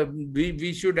 And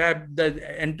we should have the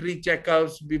entry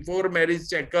checkups, before marriage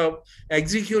checkup,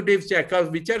 executive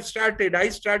checkups, which are started. I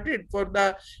started for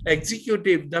the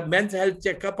executive, the men's health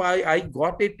checkup. I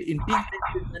got it integrated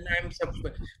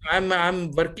when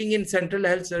I'm working in Central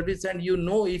Health Service. And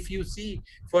if you see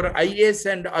for IAS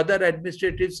and other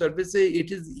administrative services,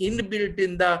 it is inbuilt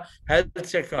in the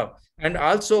health checkup. And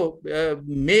also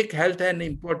make health an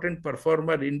important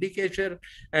performer indicator,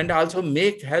 and also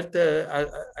make health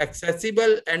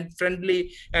accessible and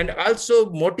friendly, and also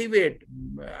motivate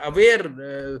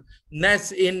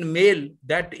awareness in male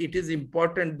that it is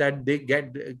important that they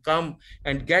come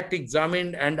and get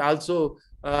examined, and also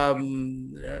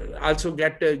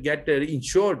get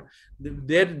insured.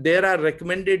 There are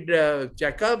recommended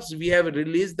checkups. We have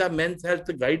released the men's health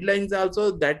guidelines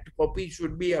also. That copy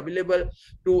should be available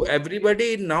to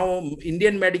everybody. Now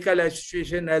Indian Medical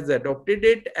Association has adopted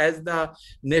it as the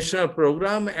national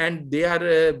program, and they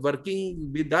are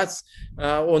working with us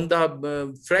on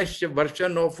the fresh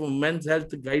version of men's health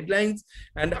guidelines.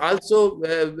 And also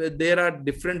there are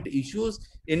different issues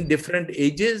in different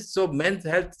ages. So men's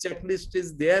health checklist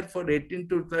is there for 18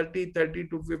 to 30, 30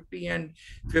 to 50, and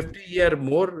 50 year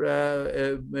more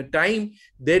time.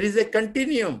 There is a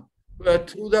continuum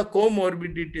through the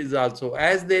comorbidities also,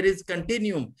 as there is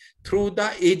continuum through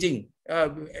the aging.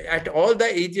 At all the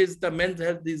ages, the men's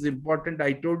health is important.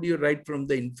 I told you right from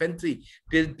the infancy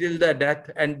till the death,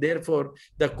 and therefore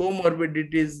the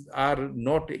comorbidities are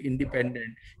not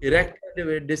independent.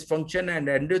 Erectile dysfunction and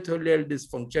endothelial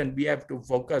dysfunction, we have to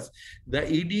focus. The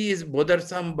ED is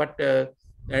bothersome, but it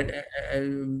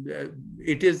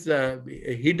is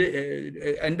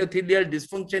endothelial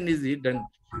dysfunction is hidden,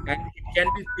 and it can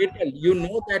be fatal. You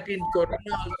know that in corona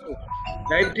also,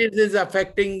 diabetes is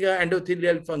affecting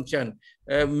endothelial function.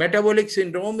 Metabolic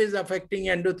syndrome is affecting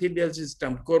endothelial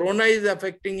system. Corona is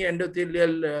affecting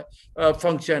endothelial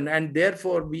function, and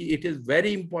therefore it is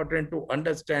very important to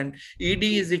understand ED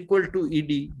is equal to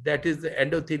ED, that is the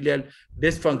endothelial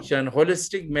dysfunction.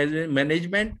 Holistic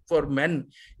management for men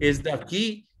is the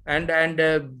key, and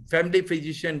family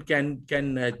physician can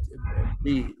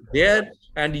be there,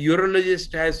 and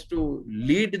urologist has to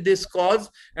lead this cause.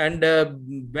 And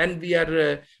when we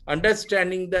are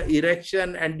understanding the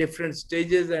erection and different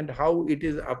stages and how it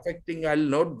is affecting, I'll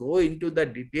not go into the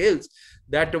details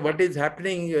that what is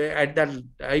happening at the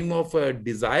time of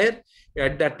desire,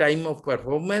 at the time of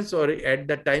performance, or at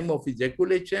the time of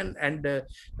ejaculation, and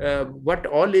what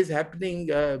all is happening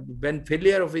when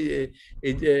failure of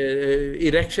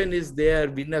erection is there,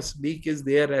 venous leak is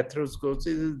there, atherosclerosis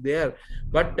is there.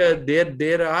 But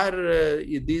there are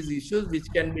these issues which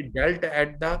can be dealt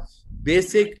at the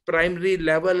basic primary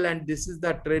level, and this is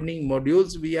the training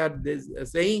modules we are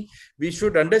saying. We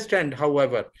should understand,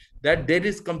 however, that there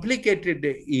is complicated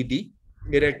ED,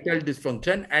 erectile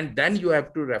dysfunction, and then you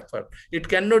have to refer. It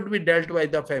cannot be dealt by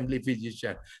the family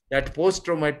physician. That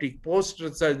post-traumatic,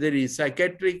 post-surgery,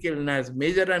 psychiatric illness,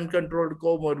 major uncontrolled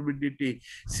comorbidity,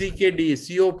 CKD,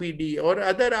 COPD, or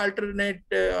other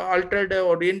altered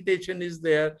orientation is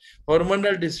there,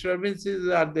 hormonal disturbances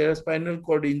are there, spinal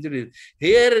cord injuries.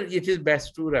 Here it is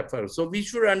best to refer. So we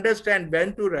should understand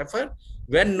when to refer,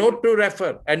 when not to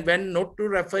refer, and when not to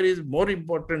refer is more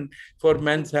important for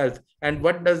men's health. And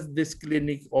what does this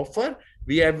clinic offer?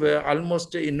 We have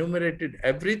almost enumerated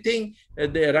everything,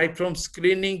 right from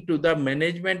screening to the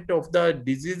management of the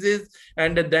diseases,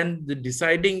 and then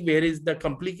deciding where is the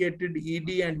complicated ED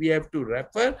and we have to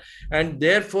refer. And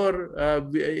therefore,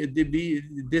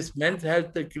 this men's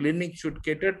health clinic should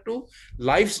cater to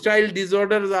lifestyle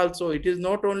disorders also. It is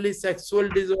not only sexual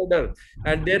disorder,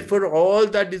 and therefore all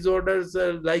the disorders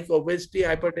like obesity,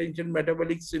 hypertension,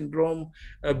 metabolic syndrome,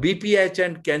 BPH,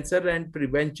 and cancer and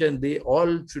prevention, they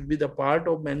all should be the part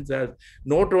of men's health,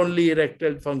 not only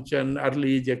erectile function,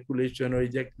 early ejaculation or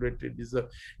ejaculatory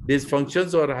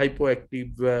dysfunctions or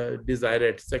hypoactive desire,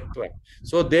 etc.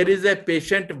 So there is a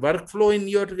patient workflow in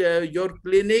your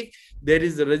clinic. There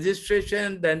is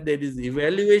registration, then there is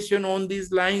evaluation on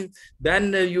these lines,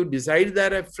 then you decide the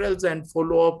referrals, and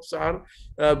follow-ups are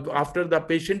after the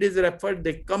patient is referred,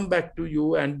 they come back to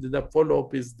you and the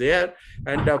follow-up is there,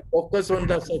 and the focus on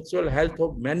the sexual health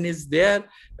of men is there.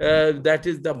 That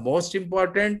is the most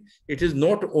important. It is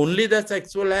not only the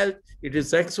sexual health, it is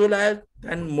sexual health,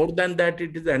 and more than that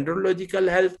it is andrological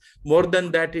health, more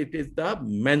than that it is the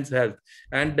men's health.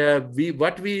 And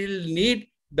what we will need,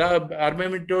 the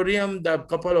armamentarium, the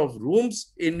couple of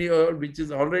rooms in your, which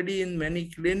is already in many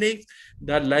clinics,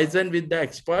 the liaison with the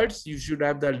experts. You should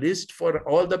have the list for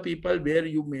all the people where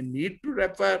you may need to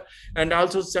refer, and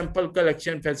also sample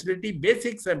collection facility,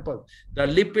 basic sample, the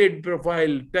lipid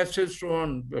profile,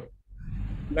 testosterone,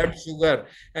 blood sugar,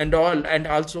 and all, and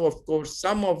also of course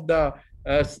some of the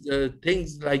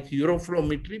things like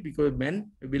uroflowmetry, because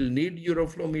men will need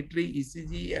uroflowmetry,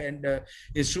 ECG, and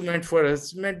instrument for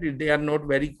assessment. They are not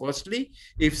very costly.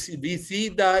 If we see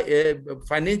the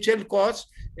financial cost,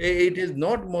 it is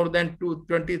not more than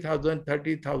 20,000,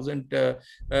 30,000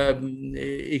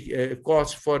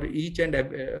 cost for each and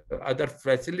other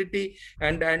facility,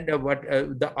 and what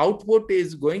the output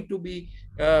is going to be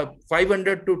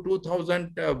 500 to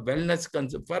 2,000 wellness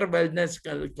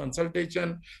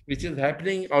consultation, which is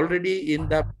happening already in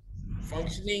the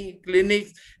functioning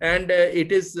clinics, and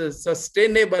it is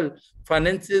sustainable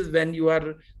finances when you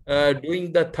are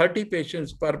doing the 30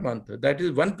 patients per month. That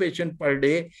is, one patient per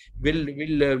day will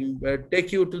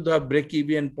take you to the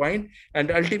break-even point,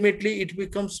 and ultimately it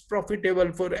becomes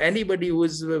profitable for anybody who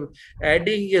is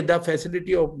adding the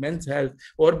facility of men's health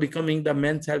or becoming the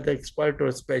men's health expert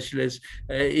or specialist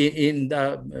in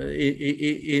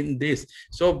this.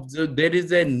 So there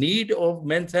is a need of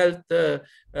men's health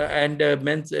and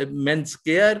men's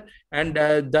care, and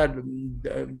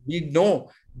we know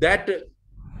that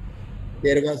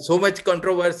there was so much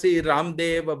controversy,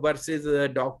 Ramdev versus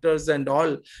doctors and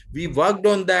all. We worked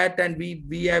on that, and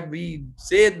we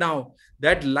say now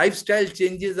that lifestyle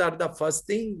changes are the first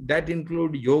thing that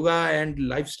include yoga and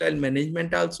lifestyle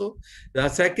management also. The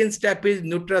second step is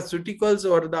nutraceuticals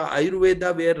or the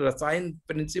Ayurveda, where Rasayan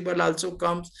principle also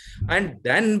comes. And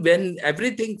then when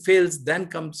everything fails, then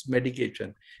comes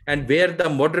medication, and where the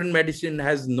modern medicine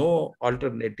has no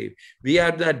alternative. We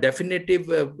are the definitive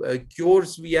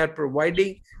cures we are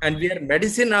providing, and where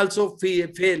medicine also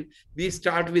fail, we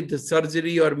start with the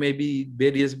surgery or maybe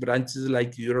various branches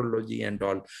like urology and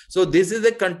all. So this is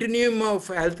a continuum of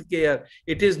healthcare.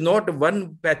 It is not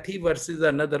one pathy versus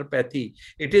another pathy.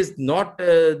 It is not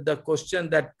the question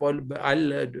that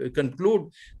I'll conclude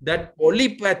that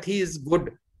polypathy is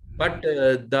good, but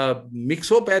the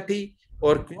mixopathy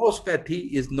or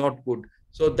crosspathy is not good.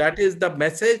 So that is the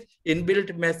message,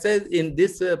 inbuilt message in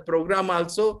this program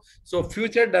also. So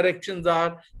future directions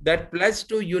are that pledge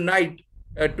to unite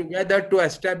together to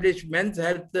establish men's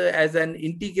health as an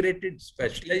integrated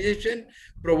specialization,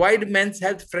 provide men's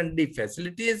health friendly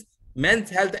facilities, men's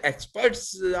health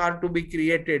experts are to be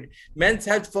created, men's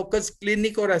health focused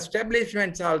clinic or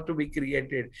establishments are to be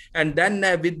created, and then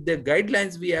with the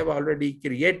guidelines we have already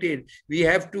created, we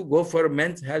have to go for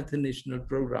men's health national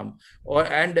program,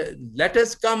 and let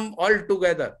us come all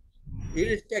together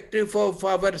irrespective of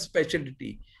our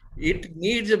specialty. It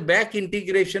needs a back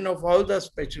integration of all the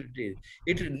specialties.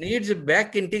 It needs a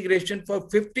back integration for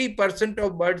 50%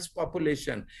 of birds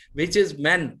population, which is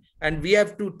men. and we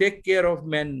have to take care of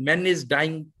men. Men is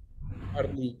dying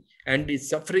early and is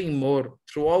suffering more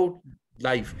throughout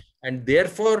life. And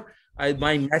therefore,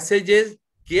 my message is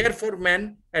care for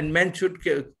men, and men should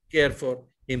care for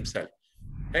himself.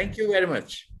 Thank you very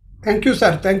much. Thank you,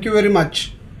 sir. Thank you very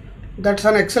much. That's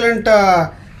an excellent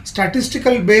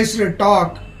statistical based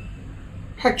talk.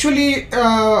 Actually,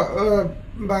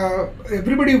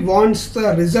 everybody wants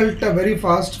the result very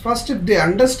fast. First, if they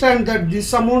understand that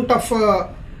this amount of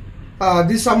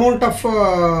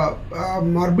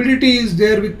morbidity is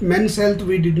there with men's health,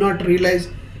 we did not realize.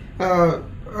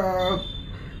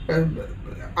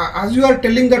 As you are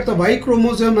telling that the Y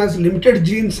chromosome has limited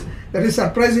genes, that is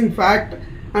surprising fact,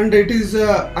 and it is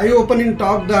eye-opening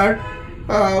talk that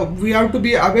we have to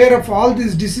be aware of all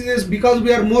these diseases because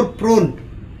we are more prone.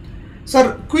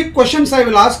 Sir, quick questions I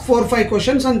will ask, 4 or 5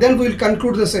 questions, and then we will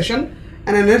conclude the session.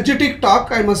 An energetic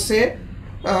talk, I must say.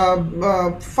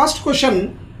 First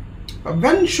question,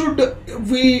 when should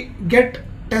we get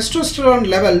testosterone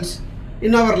levels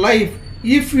in our life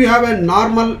if we have a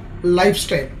normal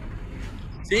lifestyle?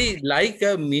 See, like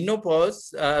menopause,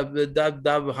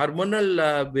 the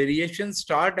hormonal variations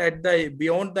start at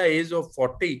beyond the age of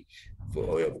 40.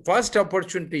 First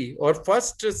opportunity or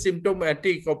first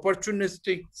symptomatic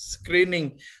opportunistic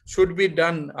screening should be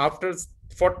done after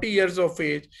 40 years of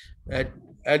age.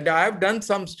 And I have done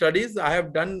some studies. I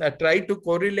have tried to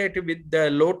correlate with the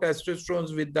low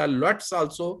testosterone with the LUTs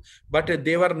also, but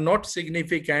they were not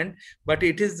significant. But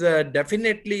it is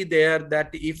definitely there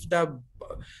that if the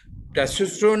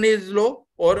testosterone is low,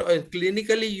 or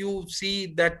clinically you see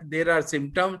that there are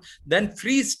symptoms, then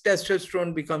free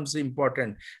testosterone becomes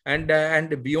important. And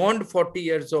beyond 40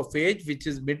 years of age, which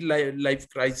is midlife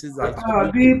crisis also.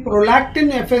 The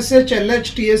prolactin, FSH,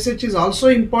 LH, TSH is also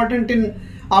important in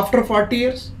after 40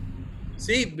 years?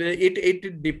 See,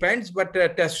 it depends, but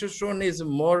testosterone is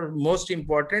most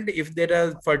important. If there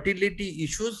are fertility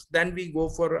issues, then we go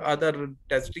for other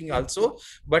testing also.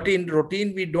 But in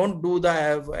routine, we don't do the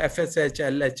FSH,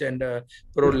 LH, and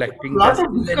prolactin.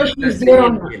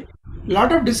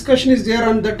 Lot of discussion is there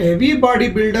on that heavy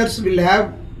bodybuilders will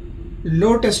have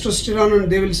low testosterone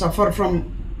and they will suffer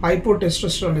from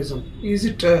hypotestosteronism. Is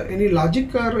it any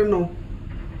logic or no?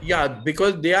 Yeah,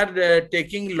 because they are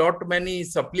taking many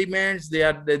supplements. They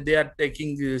are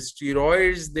taking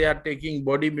steroids. They are taking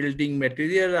bodybuilding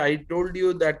material. I told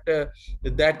you that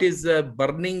that is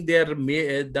burning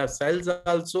the cells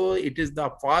also. It is the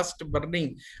fast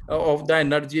burning of the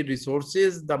energy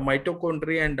resources. The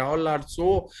mitochondria and all are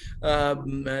so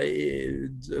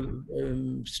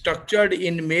structured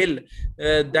in male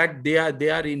that they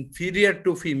are inferior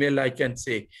to female, I can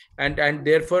say, and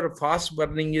therefore fast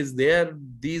burning is there.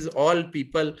 These all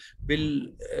people will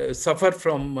suffer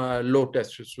from low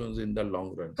testosterone in the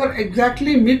long run. Sir,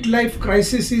 exactly midlife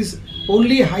crisis is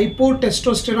only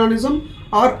hypotestosteronism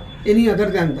or any other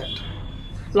than that?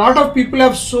 Lot of people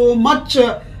have so much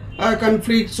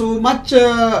conflict, so much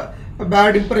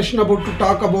bad impression about to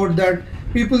talk about that.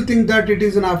 People think that it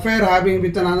is an affair having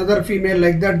with another female,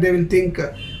 like that they will think.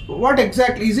 What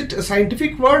exactly, is it a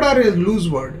scientific word or a loose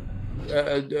word?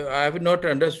 I have not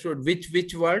understood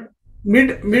which word.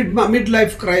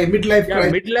 Midlife crisis.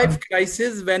 Midlife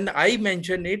crisis, when I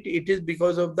mention it, it is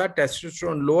because of the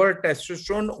testosterone, lower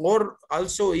testosterone, or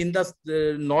also in the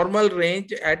normal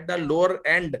range at the lower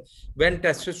end when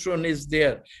testosterone is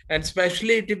there. And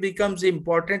especially it becomes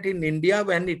important in India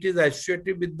when it is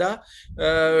associated with the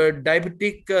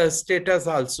diabetic status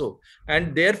also.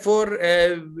 And therefore,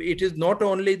 it is not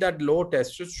only that low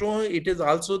testosterone, it is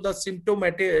also the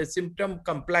symptom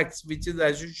complex which is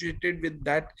associated with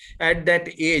that. At that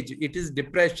age, it is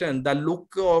depression. The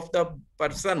look of the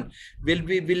person will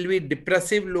be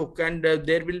depressive look, and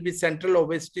there will be central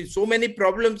obesity. So many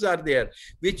problems are there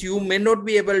which you may not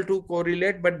be able to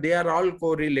correlate, but they are all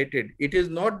correlated. It is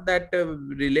not that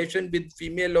relation with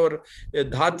female or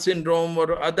Dhat syndrome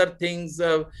or other things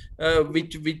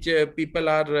which people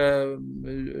are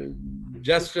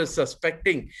just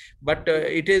suspecting, but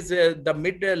it is the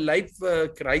midlife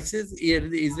crisis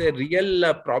is a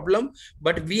real problem,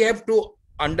 but we have to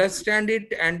understand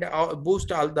it and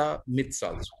boost all the myths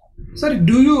also. Sir,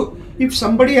 if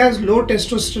somebody has low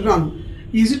testosterone,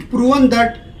 is it proven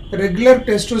that regular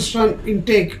testosterone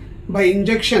intake by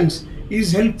injections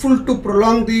is helpful to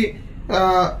prolong the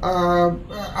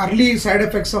early side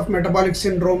effects of metabolic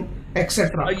syndrome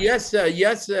etc. Yes,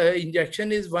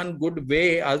 injection is one good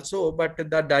way also, but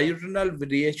the diurnal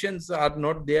variations are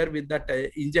not there with that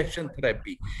injection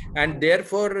therapy, and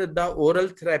therefore the oral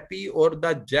therapy or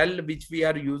the gel which we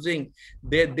are using,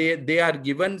 they are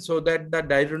given so that the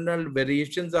diurnal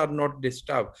variations are not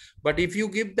disturbed. But if you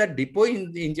give the depot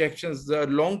injections, the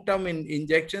long-term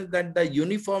injections, then the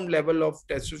uniform level of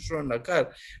testosterone occur,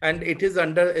 and it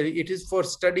is for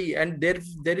study. And there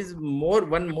is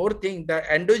one more thing: the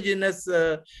endogenous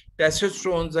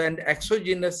testosterone and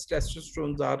exogenous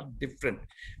testosterone are different,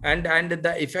 and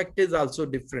the effect is also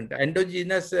different.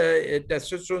 Endogenous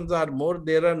testosterone are more.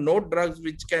 There are no drugs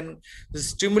which can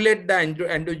stimulate the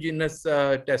endogenous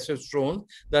testosterone.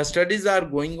 The studies are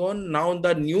going on now.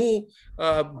 The new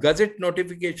gazette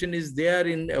notification is there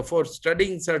for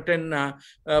studying certain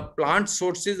plant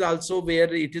sources also,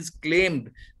 where it is claimed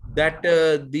that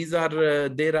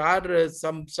there are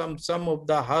some of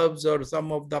the herbs or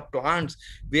some of the plants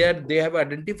where they have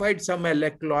identified some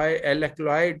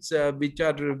electrolytes which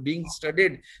are being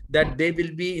studied, that they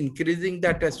will be increasing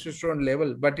the testosterone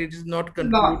level, but it is not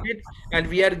concluded. And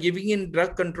we are giving in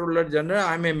Drug Controller General.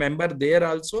 I'm a member there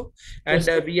also, and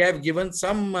we have given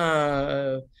some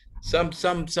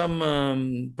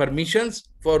permissions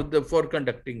for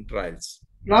conducting trials.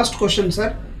 Last question,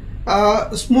 sir.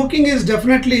 Smoking is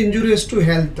definitely injurious to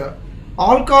health.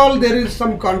 Alcohol, there is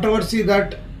some controversy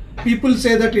that people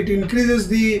say that it increases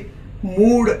the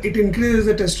mood, it increases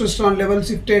the testosterone levels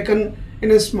if taken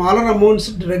in a smaller amounts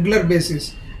regular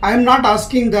basis. I am not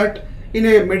asking that in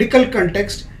a medical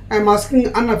context. I am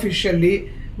asking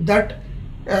unofficially that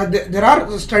there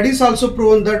are studies also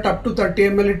proven that up to 30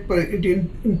 ml it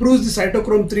improves the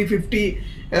cytochrome 350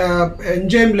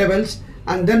 enzyme levels,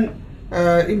 and then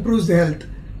improves the health.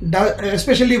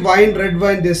 Especially wine, red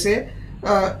wine, they say.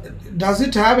 Does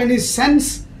it have any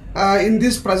sense in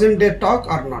this present day talk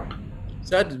or not?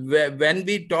 Sir, when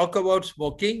we talk about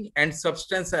smoking and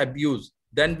substance abuse,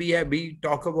 then we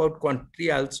talk about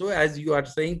quantity also. As you are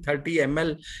saying, 30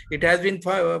 ml. It has been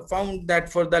found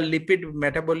that for the lipid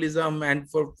metabolism and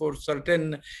for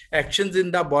certain actions in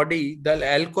the body, the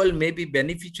alcohol may be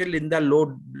beneficial in the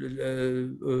low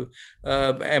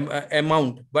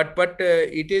amount. But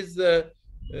it is.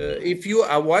 If you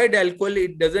avoid alcohol,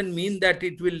 it doesn't mean that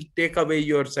it will take away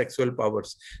your sexual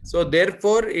powers. So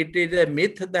therefore, it is a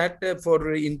myth that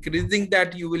for increasing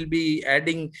that you will be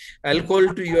adding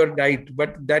alcohol to your diet.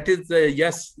 But that is,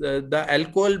 yes, the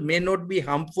alcohol may not be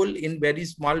harmful in very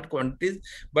small quantities,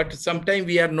 but sometimes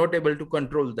we are not able to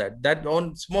control that. That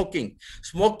on smoking.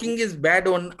 Smoking is bad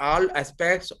on all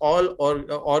aspects, all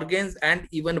organs, and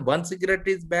even one cigarette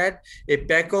is bad. A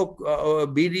pack of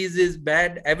BDs is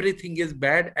bad. Everything is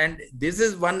bad. And this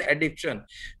is one addiction.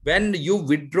 When you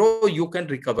withdraw, you can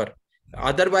recover.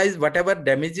 Otherwise, whatever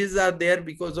damages are there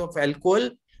because of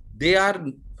alcohol, they are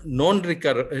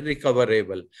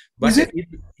non-recoverable. But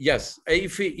yes,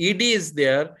 if ED is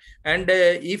there, and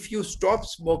if you stop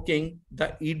smoking,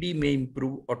 the ED may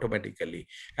improve automatically,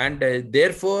 and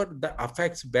therefore the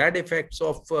bad effects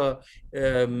of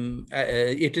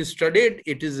it is studied,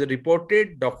 it is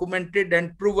reported, documented,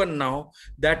 and proven now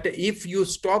that if you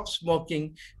stop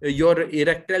smoking, your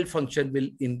erectile function will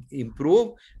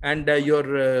improve, and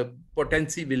your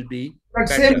potency will be But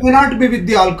same may not be with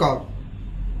the alcohol.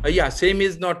 Yeah, same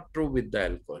is not true with the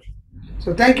alcohol.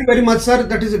 So thank you very much, sir.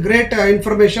 That is a great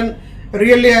information.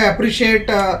 Really, I appreciate.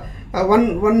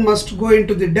 One must go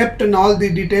into the depth and all the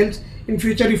details. In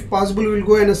future, if possible, we will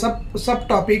go in a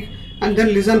subtopic and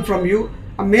then listen from you.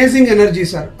 Amazing energy,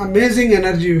 sir. Amazing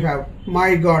energy you have.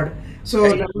 My God. So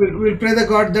we'll pray the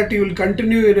God that you will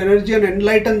continue your energy and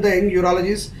enlighten the young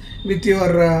urologists with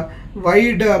your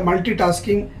wide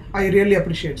multitasking. I really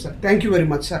appreciate, sir. Thank you very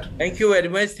much, sir. Thank you very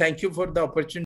much. Thank you for the opportunity.